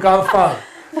paint off a golf ball.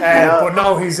 But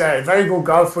no, he's a very good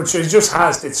golfer. So he just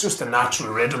has, it's just a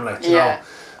natural rhythm, like, you know.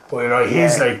 But you know,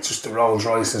 he's like just a Rolls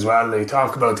Royce as well. Like,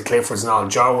 talk about the Cliffords and all.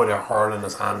 Joe with a hurl in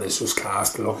his hand is just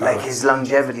class to look at. Like, his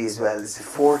longevity as well. It's the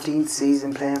 14th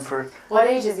season playing for. What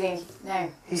age is he now?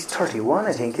 He's 31,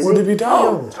 I think. Would he be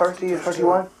down? 30 or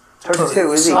 31?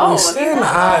 32, is he? So he still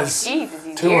has Jesus,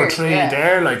 he's 2 or years, 3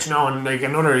 there, like, you know, and like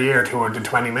another year toward the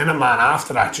 20-minute man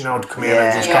after that, you know, to come in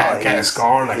and just get a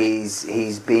score. Like,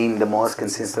 he's been the most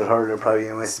consistent hurler probably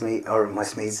in Westmeath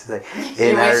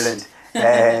in Ireland.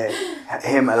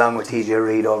 Him along with TJ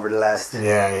Reid over the last 10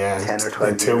 or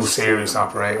 12 the 2 years. serious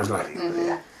operators, like.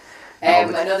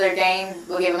 Another game,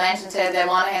 we'll give a mention to the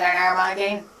Monaghan and Armagh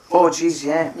game. Oh jeez,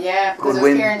 yeah. Yeah, because Good it was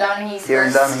win. Kieran Donaghy's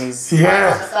Kieran first. Donaghy's. on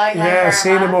the sideline Yeah, for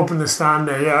seen him Armagh. up in the stand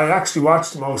there. Yeah, I actually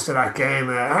watched most of that game.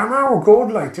 Armagh were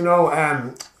good, like, you know.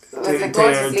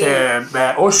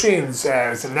 The Oisin's,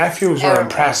 the nephews were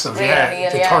impressive. Really,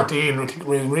 The 13,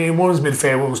 one's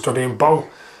midfield, one was 13. Both.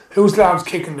 Who's the lads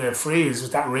kicking the frees?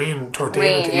 Was that Reen 13?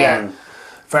 Reen, yeah.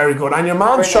 Very good. And your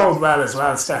man showed well as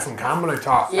well, Stephen Campbell, I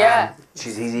thought. Yeah.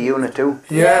 He's a unit too.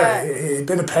 A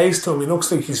bit of pace to him. He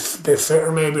looks like he's a bit fitter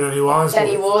maybe than he was. That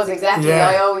he was, exactly.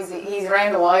 Yeah. He's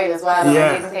around a while as well. And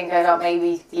Yeah. I didn't think, I thought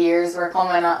maybe the years were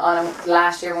coming on him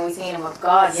last year when we seen him. But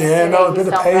God, A bit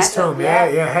of he's pace to so him. Yeah,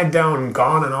 head down and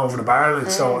gone and over the bar. Like,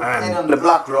 so, And on the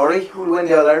block, Rory, who'll win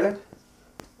the All-Ireland?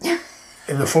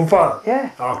 in the football?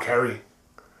 Yeah. Oh, Kerry.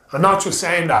 I'm not just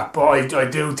saying that, but I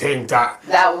do think that.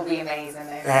 That would be amazing.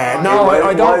 No,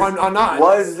 I don't. I'm not.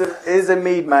 Is a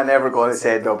Mead man ever going to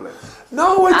say Dublin?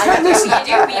 No, listen. You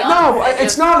do be No, honest.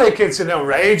 it's not like it's an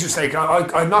outrageous. Like,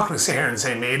 I'm not going to sit here and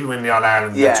say Mead will win the All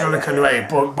Ireland. Yeah, You know, kind of way.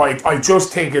 But I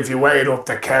just think if you weigh it up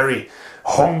to Kerry,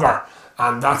 hunger,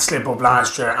 and that slip up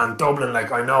last year, and Dublin,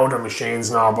 like, I know they're machines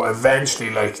now, but eventually,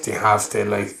 like, they have to,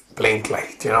 like, blink,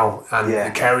 like, you know,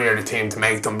 and Kerry are the team to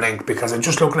make them blink, because I'm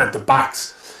just looking at the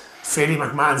backs. Philly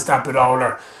McMahon's that bit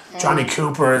older. Johnny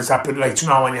Cooper is that bit, like, you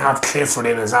know, when you have Clifford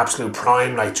in his absolute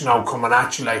prime, like, you know, coming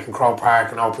at you like in Croke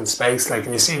Park and open space, like,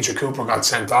 and you seen Cooper got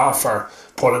sent off for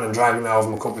pulling and dragging over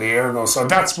him a couple of years ago. So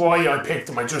that's why I picked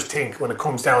him. I just think when it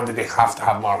comes down to, they have to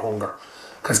have more hunger,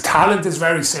 because talent is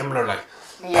very similar, like,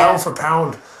 pound for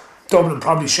pound. Dublin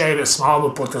probably shaded small,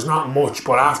 but there's not much.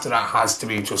 But after that has to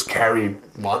be just Kerry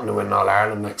wanting to win All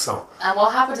Ireland, like, so. And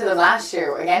what happened to them last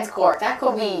year against Cork? That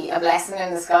could be a blessing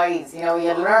in disguise. You know,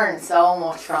 you learn so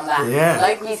much from that. Yeah.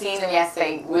 Like we seen them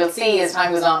yesterday. We'll see as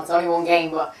time goes on. It's only one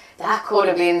game, but that could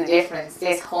have been the difference.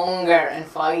 This hunger and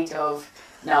fight of,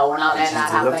 no, we're not letting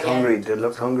that happen again. They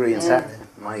looked hungry on Saturday.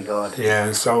 My God.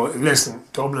 Yeah. So listen,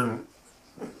 Dublin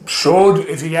should,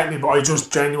 if you get me, but I just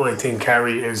genuinely think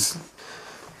Kerry is.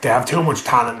 They have too much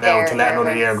talent now to let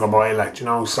another year go by, like, you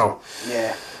know, so.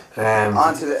 Yeah.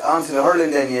 Onto the hurling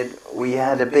then, we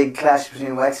had a big clash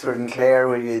between Wexford and Clare,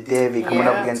 where you had Davy coming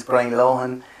up against Brian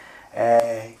Lohan.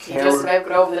 Clare just about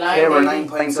got over the line. Clare were 9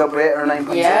 points up, 8 or 9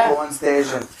 points up at one stage,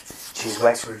 and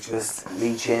Wexford just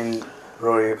Leach in.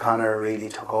 Rory O'Connor really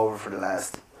took over for the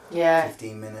last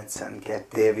 15 minutes and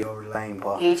get Davy over the line.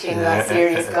 But Leach in that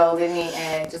serious goal, didn't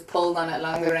he? Just pulled on it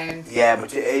along the round. Yeah,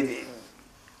 but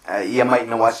you might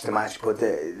not watch the match, but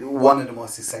one of the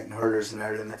most exciting hurlers in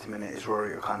Ireland at the minute is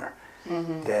Rory O'Connor,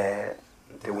 the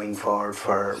wing forward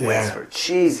for Wexford.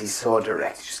 Jeez, he's so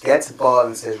direct. He just gets the ball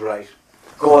and says, right,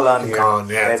 goal on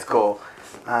here, let's go.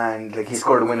 And like, he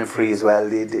scored a winning free as well.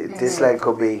 This leg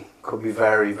could be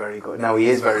very, very good. Now he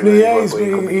is very, very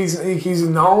good. He's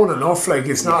known enough. Like,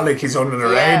 it's not like he's under the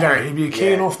radar. He'd be a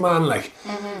key enough man. Like,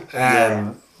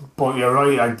 but you're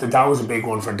right. That was a big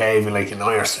one for David. Like, you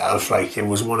know yourself. Like, it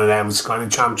was one of them. It's kind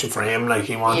of championship for him. Like,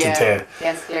 he wanted to.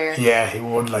 Yes, clear. Yeah, he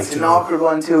would. Like, it's an awkward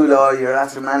one too, though. You're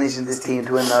after managing this team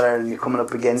to win that Ireland. You're coming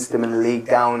up against them in the league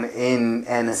down in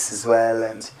Ennis as well,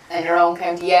 and your own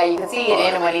county. Yeah, you can see it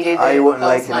in him when he did. I wouldn't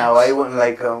like it now. I wouldn't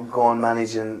like going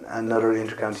managing another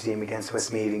inter-county team against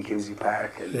Westmeath in Cusack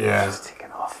Park. And just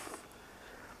ticking off.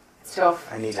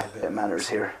 Tough. I need to have a bit of manners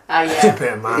here. Ah, yeah. A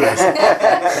bit of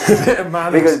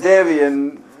manners. Because Davy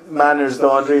and manners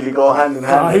don't really go hand in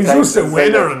hand. He's just a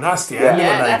winner, and that's the end of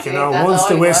it. Like, you know, once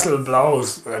the whistle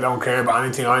blows, I don't care about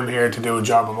anything. I'm here to do a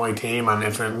job on my team, and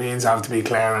if it means I have to be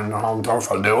Clare and home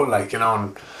turf, I'll do it. Like, you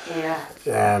know.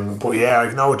 And, but yeah,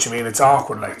 I know what you mean. It's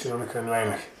awkward, like, you know, kind of way,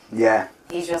 like. Yeah.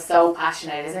 He's just so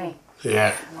passionate, isn't he?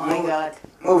 Yeah. My God.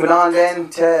 Moving on then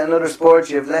to another sport,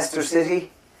 you have Leicester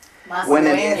City.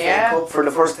 Winning the FA Cup for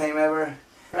the first time ever.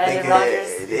 Brendan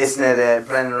Rodgers. Isn't it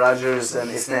Brendan Rodgers, and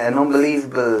isn't it an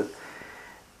unbelievable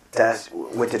that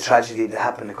with the tragedy that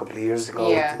happened a couple of years ago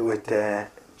with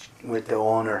the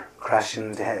owner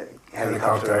crashing the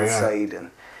helicopter outside, and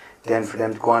then for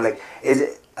them to go on, like,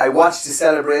 I watched the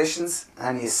celebrations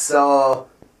and you saw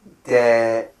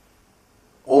the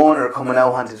owner coming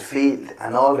out onto the field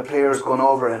and all the players going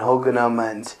over and hugging him,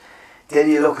 and then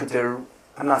you look at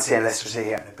I'm not saying Leicester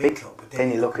City aren't a big club, but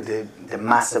then you look at the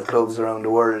massive clubs around the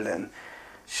world, and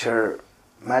sure,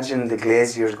 imagine the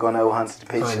Glaziers going out onto the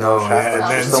pitch in Old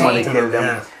Trafford. Someone killed them.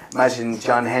 Yeah. Imagine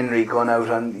John Henry going out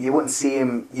on. You wouldn't see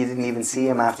him. You didn't even see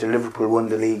him after Liverpool won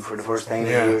the league for the first time in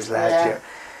years last year.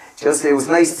 Just it was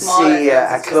nice to see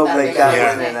a club like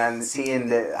that winning and seeing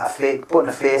putting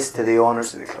a face to the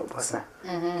owners of the club, wasn't it?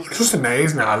 It's just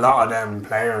amazing that a lot of them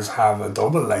players have a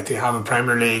double. Like, they have a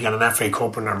Premier League and an FA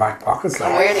Cup in their back pockets. Like,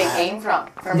 and where they came from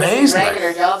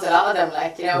regular jobs, a lot of them,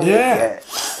 like, you know.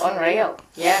 Unreal.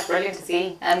 Yeah, brilliant to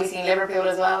see. And we seen Liverpool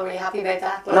as well. Were you happy about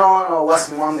that? No,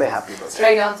 wasn't one bit happy about it.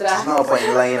 Straight on to that. There's no point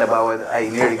in lying about it. I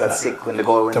nearly got sick when the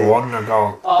goal went in. The wonder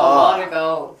goal. Oh, what a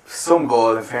goal. Some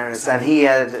goal, in fairness. And he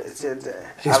had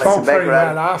he spoke very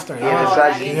well after. He had a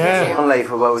tragedy in his own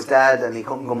life about his dad, and he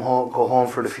couldn't go home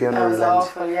for the funeral. That was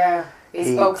awful, yeah.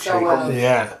 He spoke so well.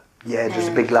 Yeah, there's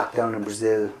a big lockdown in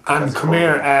Brazil. And come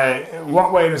here,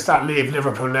 what way does that leave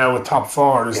Liverpool now with top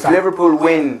four? If Liverpool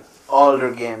win all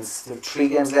their games, they have 3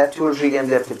 games left, 2 or 3 games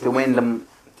left. If they win them,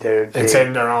 it's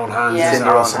in their own hands. It's in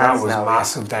their own hands that was now,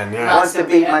 massive then. Once they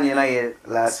beat Man United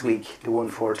last week, they won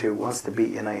 4-2. Once they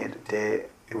beat United,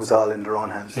 it was all in their own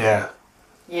hands. Yeah,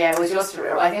 it was just.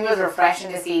 I think it was refreshing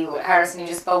to see Harrison. He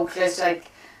just spoke just like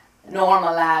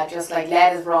normal lad, just like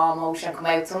let his raw emotion come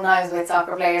out. Sometimes with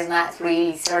soccer players and that's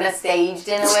really sort of staged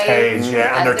in a way.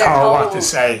 And they're told what to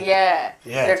say. Yeah,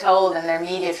 they're told and they're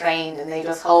media trained and they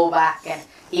just hold back, and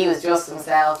he was just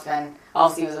himself, and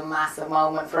obviously it was a massive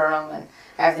moment for him, and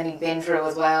everything he'd been through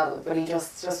as well. But he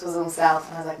just was himself,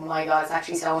 and I was like, my God, it's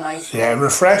actually so nice. Yeah,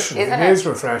 refreshing. Isn't It it? is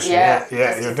refreshing. Yeah,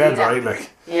 you're dead right. Like,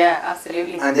 yeah,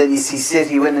 absolutely. And then you see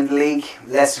City winning the league.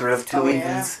 Leicester have 2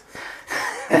 equals.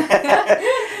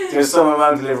 There's some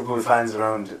amount of Liverpool fans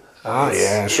around.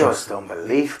 It's just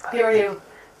unbelievable. Who are you?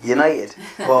 United,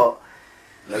 but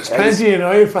like, plenty of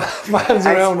United fans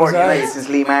around. United since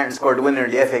Lee Martin scored the winner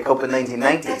in the FA Cup in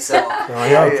 1990. So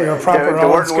you're proper they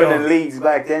weren't old winning school. leagues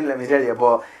back then, let me tell you.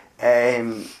 But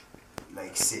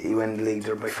like City win the league,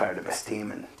 they're by far the best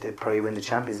team, and they'd probably win the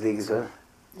Champions League as well.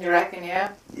 You reckon?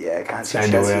 Yeah. Yeah, I can't see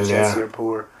They Chelsea. will, Chelsea are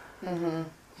poor. Mm-hmm.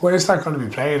 Where's that going to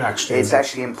be played actually? It's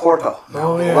actually in Porto.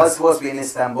 Oh, yeah. It was supposed to be in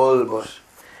Istanbul, but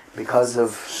because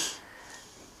of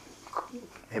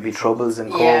maybe troubles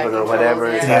in COVID or whatever,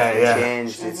 it's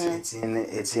changed.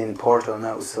 It's in Porto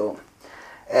now. So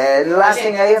the last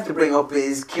thing I have to bring up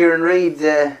is Kieran Reid,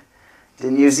 the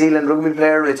New Zealand rugby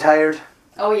player, retired.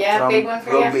 Oh yeah, big one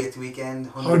for rugby you. at the weekend.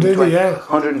 Did he? Yeah.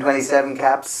 127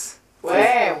 caps.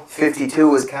 Wow.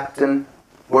 52 as captain,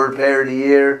 World Player of the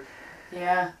Year.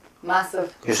 Yeah,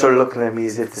 massive. You're sort of looking at me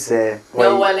as if to say, why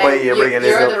you're are you bringing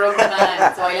this You're up? the rugby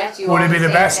man, so I let you. Would he be the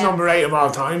say best that. number 8 of all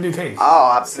time, do you think?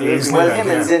 Oh, absolutely. Easily, Well, like, him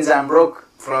and Zinzan Brooke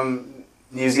from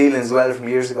New Zealand as well from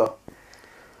years ago.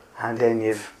 And then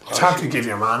you've... I'd have to give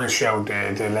your man a shout,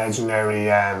 the legendary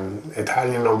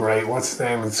Italian number 8. What's his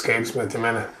name? It escapes me at the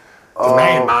minute. The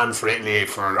main man for Italy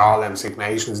for all them Six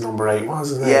Nations, number 8, what was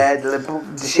his name? Yeah, the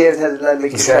shaved headed lad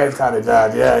like The shaved headed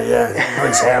lad, yeah.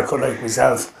 Nice haircut like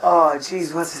myself. Oh,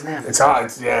 jeez, what's his name? It's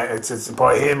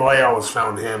by him. I always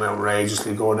found him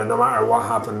outrageously good, and no matter what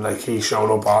happened, like he showed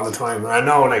up all the time. And I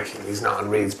know, like he's not in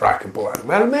Reid's bracket, but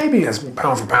well, maybe as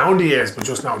pound for pound he is, but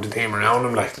just not the team around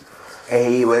him, like.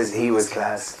 He was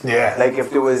class. Yeah. Like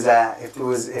if they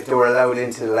were allowed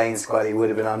into the line squad, he would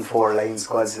have been on 4 line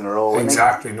squads in a row.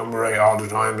 Exactly, number 8 all the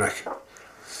time, like.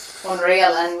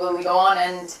 Unreal. And will we go on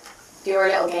and do our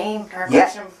little game, our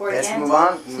question before the end?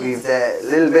 Let's move on. We've a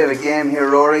little bit of a game here,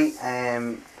 Rory.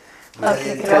 I'll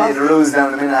kick it tell off. you the rules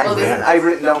down in a minute. Well, I've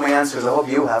written down my answers. I hope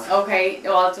you have. Okay.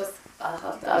 No, I'll just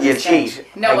You just cheat.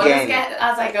 No, I'll again. just get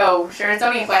as I go. Sure, it's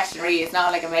only a question, really. It's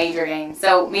not like a major game.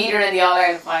 So, Meath are in the All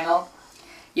Ireland final.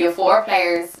 You have 4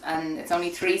 players, and it's only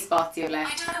 3 spots you have I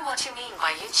left. don't know what you mean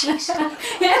by you cheat.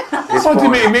 What do you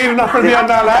mean? Me not going to be on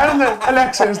that Ireland,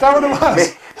 Alexa? Is that what it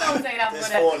was? Don't say that,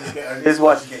 but This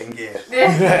watch is getting geared.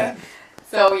 Yeah.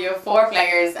 So you have 4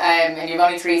 players, and you've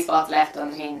only 3 spots left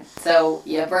on the team. So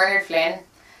you have Bernard Flynn,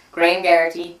 Graham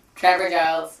Geraghty, Trevor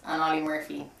Giles, and Ollie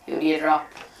Murphy. Who do you drop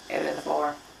out of the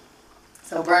 4?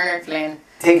 So Bernard Flynn,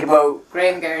 Think about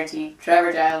Graham Geraghty,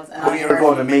 Trevor Giles, and who Ollie you're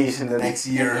going to Murphy. meet in the next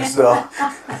year or so.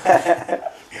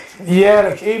 Yeah,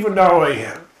 like even though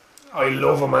I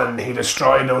love him and he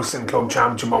destroyed us in club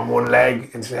championship on one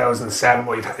leg in 2007,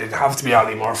 but it'd have to be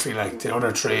Ollie Murphy. Like the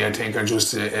other 3, I think are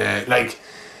just like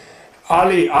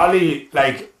Ollie,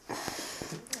 like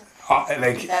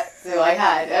That's who I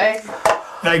had, eh?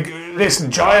 like listen,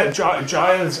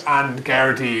 Giles and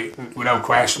Geraghty without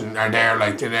question are there.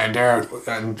 Like they're there,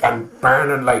 and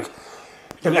Bernard like.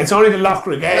 It's only the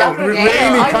Loughra game.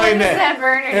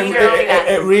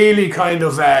 It really kind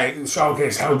of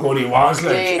showcased how good he was.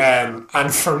 Like,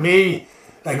 and for me,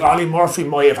 like Ollie Murphy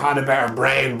might have had a better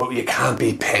brain, but you can't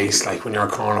beat pace. Like when you're a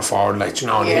corner forward, like you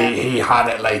know, he had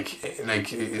it like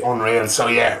unreal. So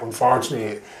yeah,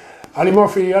 unfortunately. Ollie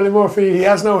Murphy, he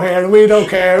has no hair and we don't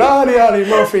care. Ollie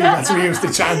Murphy, that's what we used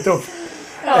to chant up.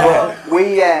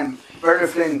 Bernard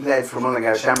Flynn played for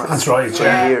Mullingar Shamrocks That's right, for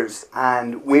years,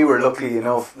 and we were lucky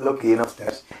enough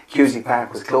that Cusack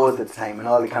Park was closed at the time, and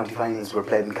all the county finals were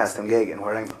played in Castlemaine,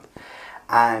 where I'm from.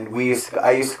 And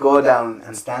I used to go down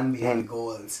and stand behind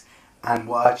goals and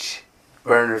watch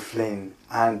Bernard Flynn,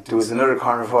 and there was another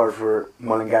corner forward for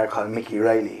Mullingar called Mickey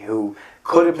Riley, who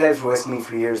could have played for Westmeath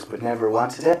for years but never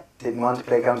wanted it, didn't want to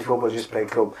play county football, just play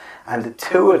club, and the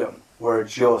 2 of them were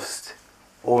just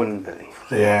unbelievable.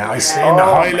 Yeah, I seen the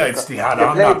highlights they had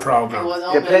on that It programme. was They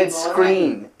unbelievable, played wasn't it?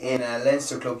 Screen in a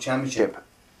Leinster Club Championship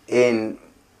in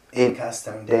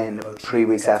Castleton then about 3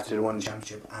 weeks after they won the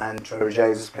championship, and Trevor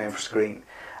Giles was playing for Screen,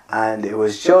 and it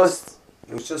was just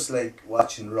like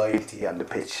watching royalty on the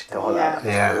pitch, the whole lot.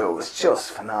 Yeah. It was just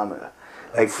phenomenal.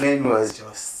 Like Flynn was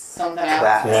just Something else.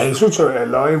 class. Yeah, he's such a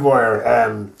live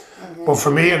wire. But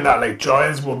for me in that, like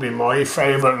Giles would be my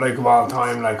favourite like of all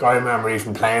time. Like I remember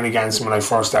even playing against him when I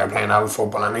first started playing adult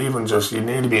football, and even just you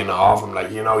need to be in awe of him.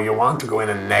 Like you know, you want to go in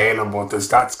and nail him, but there's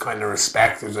that kind of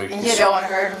respect. There's like You don't want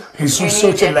to hurt him. he's You just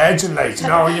need such a to- legend. Like you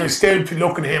know, you're still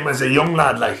looking at him as a young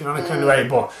lad. Like you know that kind of way,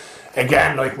 but.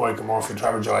 again, like Michael Murphy,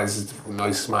 Trevor Joyce is the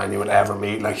nicest man you would ever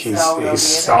meet. Like he's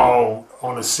So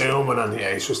unassuming, and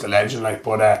he's just a legend. Like,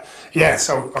 but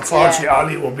so unfortunately,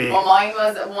 Ollie will be. Well, mine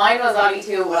was Ollie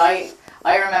too. But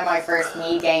I remember my first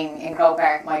Meath game in Croke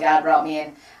Park. My dad brought me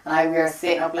in, and we were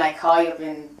sitting up like high up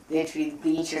in literally the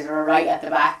bleachers. We were right at the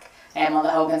back, on the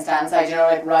Hogan stand side. You know,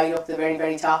 like right up the very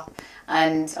very top.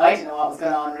 And I didn't know what was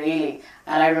going on really.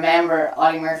 And I remember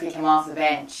Ollie Murphy came off the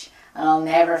bench, and I'll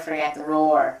never forget the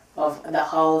roar of the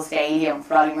whole stadium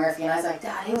for Ollie Murphy. And I was like,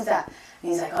 Dad, who's that?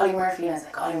 And he's like, Ollie Murphy. And I was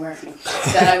like, Ollie Murphy.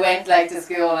 Then I went like to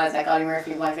school, and I was like, Ollie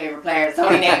Murphy is my favourite player. It's the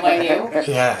only name I knew.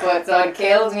 Yeah. But so it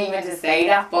killed me even to say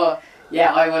that. But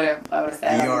yeah, I would have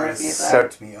said You're Ollie Murphy as well.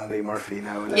 certainly Ollie Murphy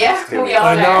now. Yeah, we all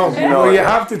I know. are. Well, you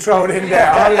have to throw it in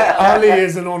there. Ollie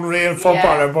is an unreal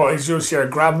footballer, but he's just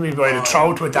grabbing me by the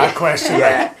throat with that question.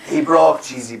 Yeah, he broke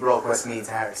Westmeath's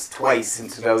hearts twice in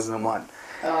 2001.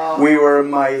 Oh. We were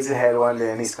miles ahead one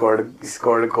day, and he scored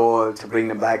a goal to bring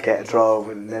them back at a draw,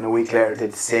 and then a week later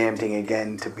did the same thing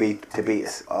again to beat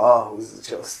us. Oh, it was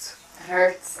just. It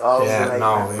hurts. Oh, Yeah,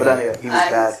 no, But anyway, he was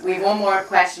bad. And we've one more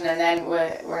question, and then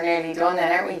we're nearly done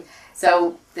then, aren't we?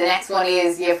 So the next one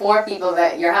is, you have 4 people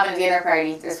that you're having a dinner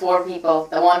party. There's 4 people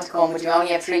that want to come, but you only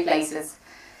have 3 places.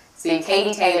 So you have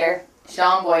Katie Taylor,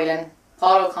 Sean Boylan,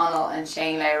 Paul O'Connell, and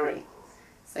Shane Lowry.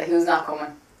 So who's not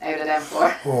coming out of them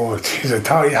 4? Oh, jeez, I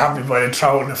thought you had me by the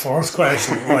throat in the first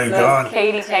question. Oh my So God.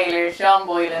 Katie Taylor, Sean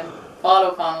Boylan, Paul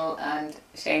O'Connell, and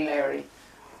Shane Lowry.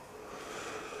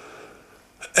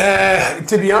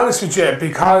 To be honest with you,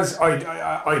 because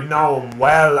I know him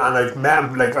well and I've met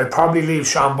him, like I'd probably leave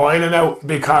Sean Boylan out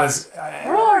because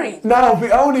Rory. no,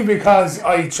 only because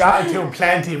I chatted to him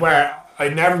plenty where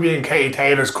I'd never be in Katie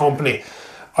Taylor's company.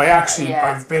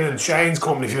 I've been in Shane's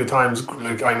company a few times.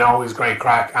 Like I know he's great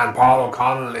crack, and Paul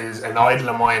O'Connell is an idol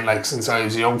of mine. Like since I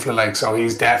was young fella, like so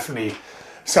he's definitely.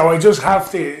 So I just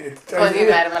have to. Because you've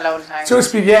met him a load of times.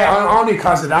 Just only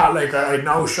because of that. Like I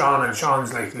know Sean, and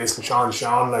Sean's like, listen,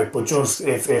 Sean, like, but just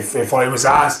if I was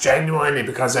asked genuinely,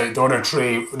 because the other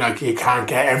 3, like, you can't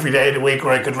get every day of the week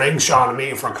where I could ring Sean and meet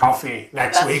him for coffee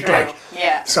next week, true. like,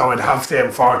 Yeah. So I'd have to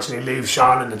unfortunately leave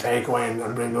Sean in the takeaway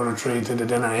and bring the other 3 to the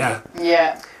dinner. Yeah.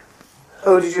 Yeah.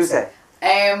 Who did you say?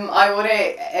 I would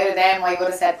have, out of them, I would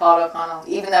have said Paul O'Connell,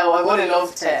 even though I would have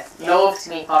loved to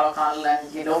meet Paul O'Connell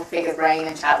and, you know, pick his brain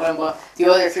and chat with him, but the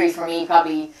other 3 for me,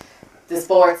 probably the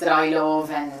sports that I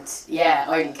love,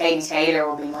 and Katie Taylor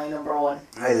would be my number 1.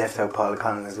 I left out Paul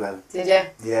O'Connell as well. Did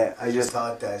you? Yeah, I just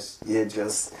thought that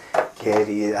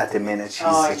Katie at the minute, she's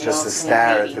I'd just love a to star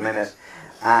meet at Katie. the minute.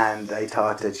 And I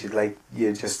thought that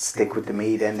you'd just stick with the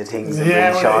meat end of things and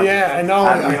Yeah, bring Sean. yeah, I know.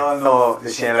 And we all know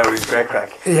the Shane Lowry's great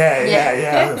crack.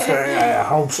 Yeah. I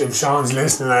hope if Sean's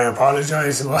listening, I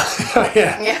apologise.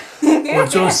 Yeah. But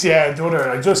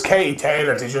just Katie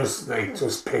Taylor to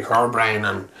just pick her brain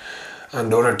and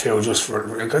the other 2 just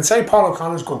for. I could say Paul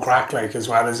O'Connor's good crack, like, as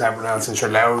well as everyone else, and sure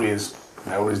Lowry's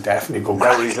definitely good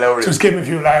crack. Lowry. Just give him a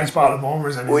few large bottle of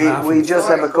bombers and We just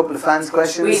have a couple of fans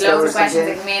questions. We had loads of questions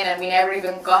that come in and we never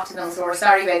even got to them, so we're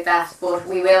sorry about that, but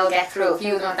we will get through a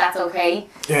few of them if that's okay.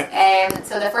 Yeah.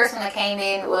 So the first one that came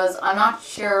in was, I'm not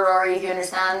sure, Rory, if you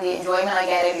understand the enjoyment I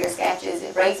get out of your sketches.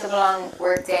 It breaks up a long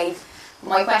work day.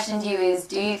 My question to you is,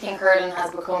 do you think hurling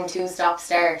has become too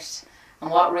stop-start?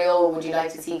 And what rule would you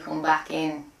like to see come back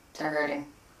in to hurling?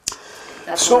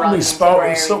 That's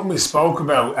something we spoke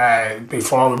about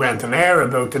before we went on air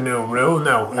about the new rule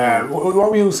now. What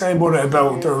were you saying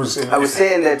about there was... I was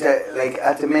saying that like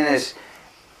at the minute,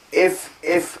 if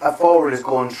a forward is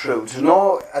going through, there's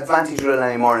no advantage rule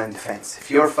anymore in defence.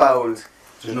 If you're fouled,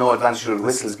 there's no advantage rule.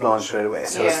 Whistle's blown straight away,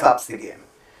 so it stops the game.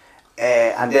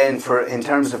 And then in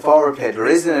terms of forward play, there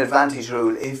is an advantage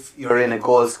rule if you're in a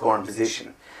goal scoring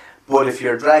position. But if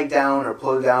you're dragged down or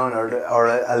pulled down or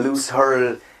a loose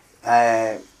hurl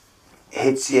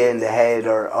hits you in the head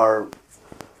or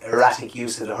erratic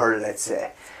use of the hurl, let's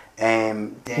say,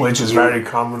 which is very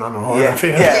common on the hurling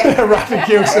field. Erratic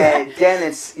use. Then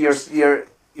it's you're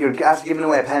after giving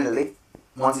away a penalty.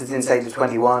 Once it's inside the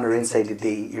 21 or inside the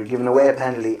D, you're giving away a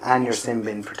penalty and you're sin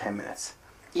bin for 10 minutes.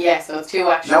 Yeah, so 2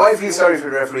 actions. Now I feel sorry for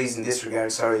the referees in this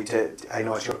regard. I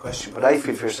know it's your question, but I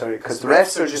feel sorry because the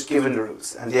refs are just given the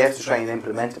rules and they have to try and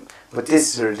implement them. But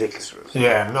this is a ridiculous rule.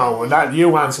 Yeah, no, that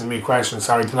you answered me question.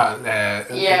 Sorry to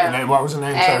that. What was the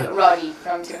name? Sorry. Roddy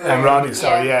from Tipperary. Roddy.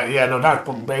 Sorry. Yeah. No,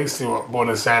 that basically what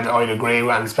I said. I'd agree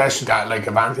with, and especially that like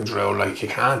advantage rule. Like you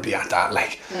can't be at that.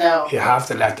 Like no, you have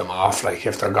to let them off. Like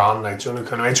if they're gone. Like you know,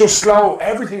 kind of. It's just slow.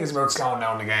 Everything is about slowing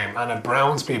down the game, and it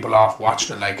browns people off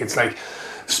watching it. Like it's like.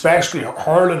 especially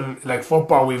hurling, like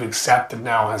football we've accepted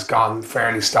now has gone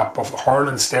fairly stopped, but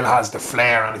hurling still has the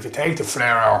flair, and if you take the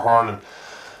flair out of hurling,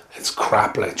 it's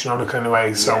crap, like, you know, the kind of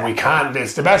way. So we can't,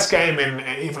 it's the best game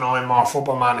even though I'm more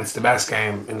football man, it's the best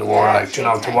game in the world, like, you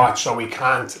know, to watch. So we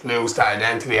can't lose that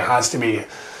identity. It has to be,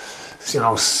 you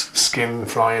know, skin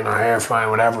flying or hair flying,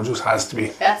 whatever, it just has to be.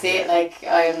 That's it. Like,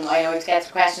 I know to get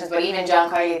to questions, but even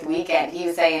John Kiley at the weekend, he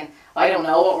was saying, I don't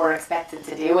know what we're expected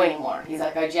to do anymore. He's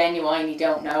like, I genuinely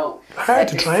don't know. Hard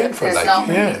to train for, like, there's so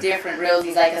many different rules.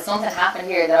 He's like, has something happened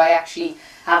here that I actually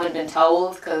haven't been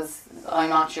told, because I'm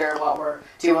not sure what we're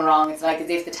doing wrong. It's like as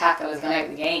if the tackle has gone out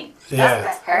of the game. That's the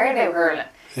best part about hurling.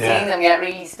 Seeing them get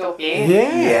really stuck in.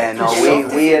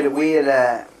 We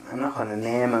had I'm not going to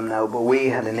name him now, but we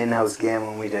had an in-house game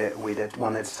when we did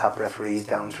one of the top referees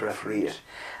down to referee it,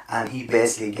 and he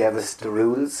basically gave us the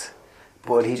rules,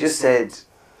 but he just said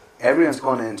everyone's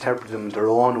going to interpret them their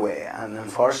own way, and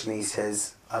unfortunately he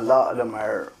says a lot of them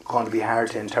are going to be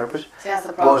hard to interpret. So that's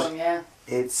the problem,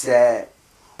 It's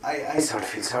I sort of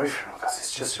feel sorry for them because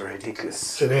it's just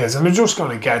ridiculous. It is, and they're just going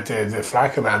to get the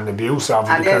flack of it and the abuse of it.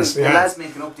 And because then the lads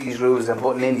making up these rules and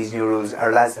putting in these new rules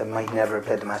are lads that might never have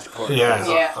played the match before.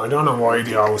 I don't know why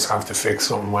they always have to fix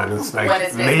something when it's like,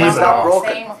 leave it off.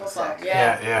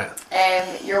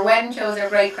 Your wedding shows are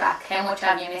great crack. How much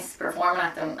have you missed performing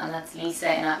at them? And that's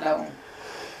Lisa in Athlone.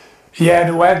 Yeah,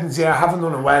 the weddings, I haven't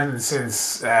done a wedding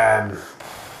since late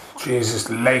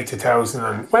 2000.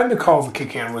 And when the COVID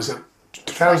kick in, was it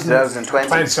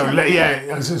 2020? So we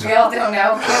all don't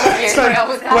know. It's like,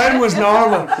 when was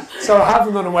normal? So I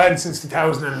haven't done a wedding since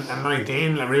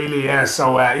 2019, really.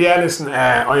 So listen,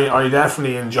 I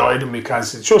definitely enjoyed them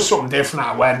because it's just something different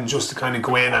at a wedding, just to kind of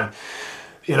go in and,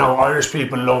 you know, Irish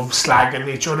people love slagging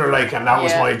each other, like, and that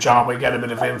was my job. I get a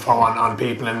bit of info on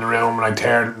people in the room, and I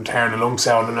tear the lumps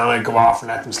out, and then I go off and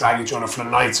let them slag each other for the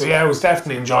night. So it was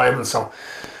definitely enjoyable. So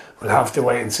we'll have to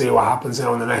wait and see what happens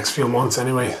now in the next few months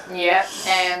anyway. Yeah.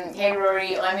 Hey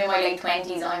Rory, I'm in my late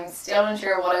 20s. I'm still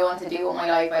unsure what I want to do with my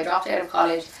life. I dropped out of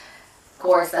college, of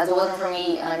course, as it wasn't for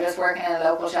me, and I'm just working in a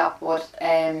local shop, but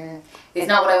it's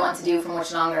not what I want to do for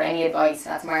much longer. Any advice?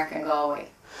 That's Mark and Galway.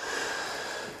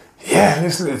 Yeah,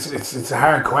 listen, it's a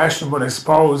hard question, but I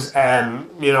suppose,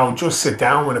 you know, just sit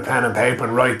down with a pen and paper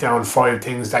and write down 5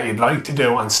 things that you'd like to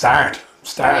do and start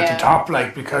at the top,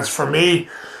 like, because for me,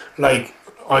 like,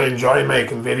 I enjoy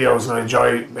making videos and I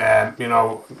enjoy, you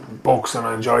know, books and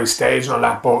I enjoy stage and all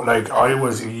that, but like, I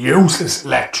was a useless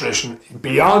electrician,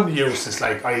 beyond useless.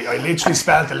 Like, I literally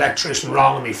spelled electrician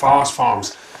wrong in my FOSS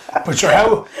forms. But sure,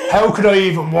 how could I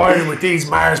even wire with these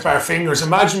Mars bar fingers?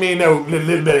 Imagine me now,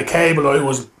 little bit of cable. I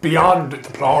was beyond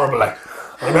deplorable. Like,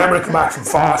 I remember I come back from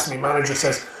FOSS and my manager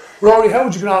says, Rory, how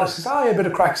would you get on? I says, a bit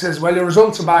of crack. He says, well, your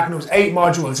results are back and it was 8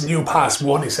 modules and you passed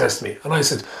 1, he says to me. And I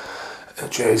said,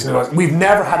 jeez, and he goes, we've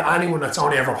never had anyone that's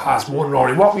only ever passed 1,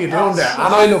 Rory. What were you doing there?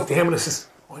 And I looked at him and I says,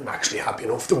 I'm actually happy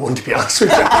enough to 1, to be honest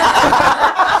with you.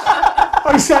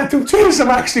 I said to him, geez, I'm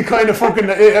actually kind of fucking...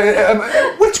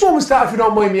 which one was that, if you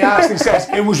don't mind me asking? He says,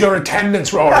 it was your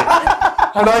attendance, Rory.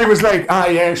 And I was like,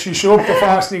 she show up the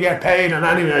fast and you get paid. And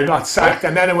anyway, I got sacked.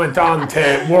 And then I went on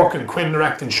to work in Quinn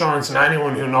Direct Insurance. And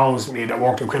anyone who knows me that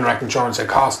worked in Quinn Direct Insurance, it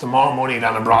cost them more money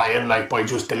than I brought in, like, by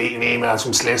just deleting emails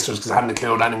from solicitors because I hadn't a clue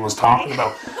what anyone was talking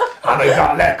about. And I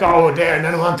got let go there. And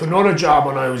then I went to another job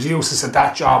and I was useless at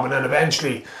that job. And then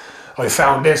eventually I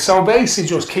found this. So basically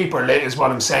just keep her lit is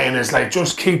what I'm saying, is like,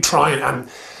 just keep trying. And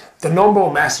the number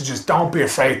 1 message is don't be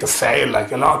afraid to fail.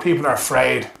 Like, a lot of people are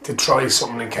afraid to try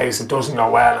something in case it doesn't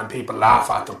go well and people laugh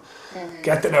at them.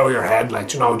 Get that out of your head,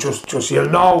 like, you know, just you'll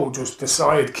know, just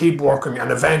decide, keep working,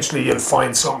 and eventually you'll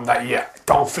find something that you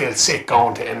don't feel sick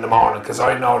going to in the morning, because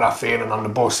I know that feeling on the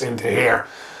bus into here.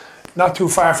 Not too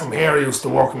far from here, I used to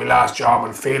work in my last job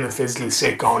and feeling physically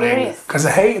sick going in, because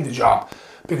I hated the job.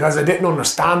 Because I didn't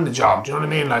understand the job, do you know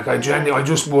what I mean? Like, I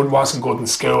just wasn't good in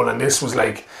school, and this was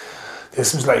like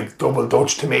double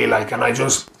Dutch to me, like, and my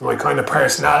kind of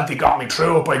personality got me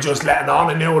through it by just letting on.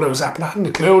 I knew what I was at, but I hadn't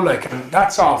a clue, like, and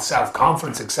that's all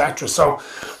self-confidence, etc. So,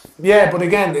 yeah, but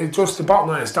again, just the bottom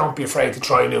line is don't be afraid to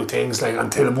try new things, like,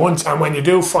 until once, and when you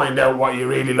do find out what you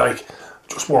really like,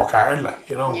 just work hard, like,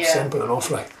 you know, simple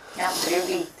enough, like.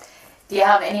 Absolutely. Do you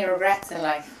have any regrets in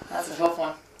life? That's a tough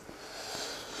one.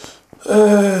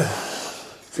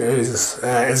 Jesus,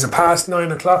 is it past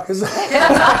 9 o'clock? Is it?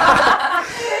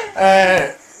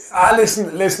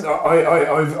 Listen.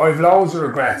 I've loads of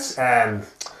regrets.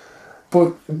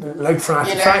 But like Frank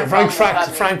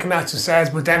Canacho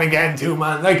says, but then again too,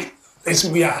 man. Like,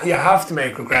 listen, you have to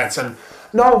make regrets, and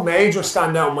no major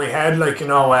stand out in my head. Like, you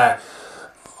know,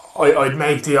 I'd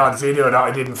make the odd video that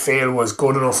I didn't feel was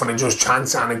good enough and I'd just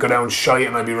chance it and I'd go down shite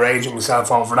and I'd be raging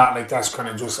myself over that. Like, that's kind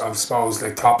of just, I suppose,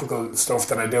 like topical stuff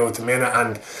that I do at the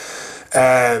minute.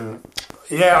 And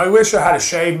yeah, I wish I had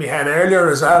shaved my head earlier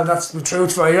as well. That's the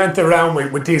truth. I went around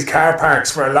with these car parks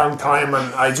for a long time,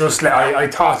 and I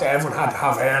thought everyone had to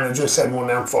have hair, and I just said, well,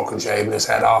 now I'm fucking shaving his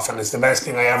head off, and it's the best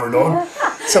thing I ever done.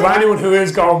 So anyone who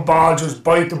is going bald, just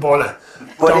bite the bullet.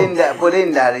 But in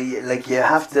that, like, you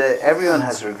have to. Everyone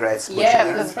has regrets. Yeah,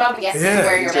 because it probably gets to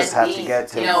where you're just meant have to to be. get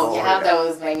to You know, you have it.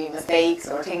 those maybe mistakes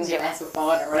or things you mess with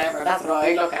on or whatever. That's what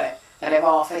I look at it. That if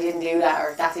I didn't do that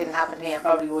or that didn't happen to me, I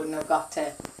probably wouldn't have got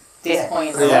to this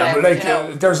point. Or Yeah, whatever, but like, you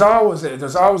know. there's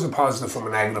always a positive from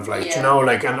a negative, like, you know,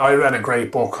 like, and I read a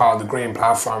great book called The Green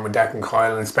Platform with Declan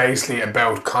Coyle, and it's basically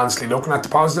about constantly looking at the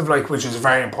positive, like, which is a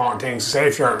very important thing. So say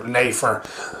if you're late for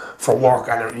work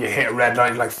and you hit a red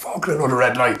light, like, fuck, another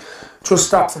red light. Just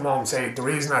stop for a moment and say, the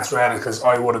reason that's red is because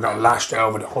I would have got lashed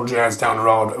out with 100 yards down the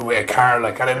road with a car,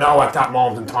 like, and I know at that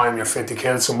moment in time you're fit to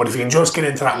kill someone, but if you can just get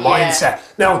into that mindset.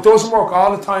 Now, it doesn't work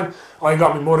all the time. I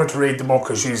got my mother to read the book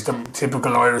because she's the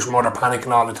typical Irish mother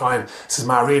panicking all the time. Says,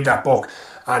 "Ma, read that book."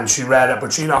 And she read it,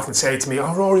 but she'd often say to me,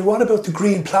 "Oh, Rory, what about the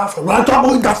green platform?" "Well, I don't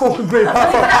mind that fucking green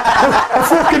platform. I'm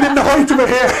fucking in the height of it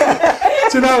here."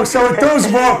 Do you know, so it does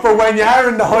work, but when you are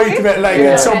in the height of it, like,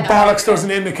 and some bollocks doesn't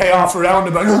indicate off around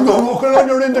about, "No, look on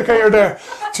your indicator there."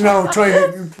 Do you know, try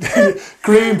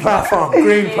green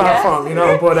platform, you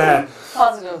know, but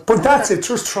Positive. but that's it,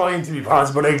 just trying to be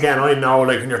positive. But again, I know,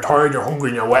 like, when you're tired, you're hungry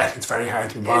and you're wet, it's very hard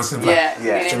to be positive. Yeah,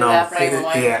 like, you know, that frame of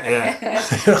mind.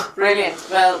 Yeah. Brilliant.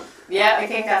 Well, yeah, I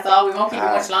think that's all. We won't keep you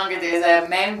much longer. There's a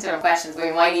mountain of questions, but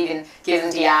we might even give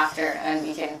them to you after, and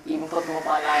we can even put them up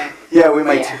online. Yeah, we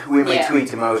might tweet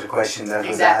them out a question that was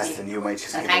Exactly. asked, and you might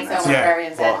just And give thanks them so an much answer. for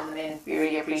everyone sending them in. We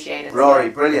really appreciate it. Rory,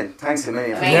 brilliant. Thanks a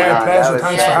million. for Amazing. coming Yeah, on. pleasure. That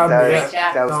Thanks was- for having me. Great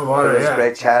chat. That was, No bother, it was yeah.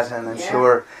 great chat, and I'm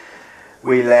sure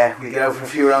we'll get out for a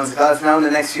few rounds of golf now in the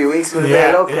next few weeks with a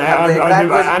bit of luck. And have a bit of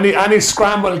practice. Any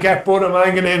scramble get Bud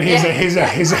Mangan in. He's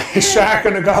a shark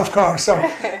on the golf course, so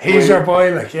he's your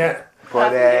boy, like, yeah.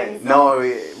 But no,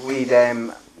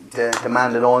 the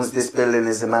man that owns this building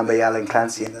is a man by Alan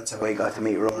Clancy, and that's how I got to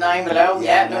meet Rory. Nine Below,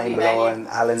 yeah, Nine lovely Below, venue. and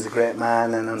Alan's a great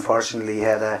man, and unfortunately he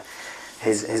had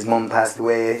his mum passed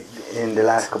away in the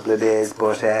last couple of days.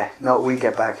 But no, we'll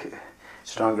get back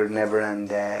stronger than ever,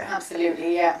 and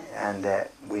Absolutely, yeah. and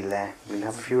we'll have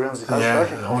a few rounds of golf. Yeah,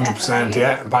 shortly. 100%,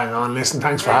 yeah. Bang on. Listen,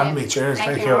 thanks for having me. Cheers.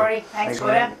 Thank Thank you, you. Rory. Thanks,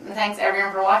 Buddha. And thanks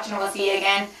everyone for watching. We'll see you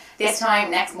again this time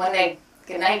next Monday.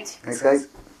 Good night. Thanks, guys.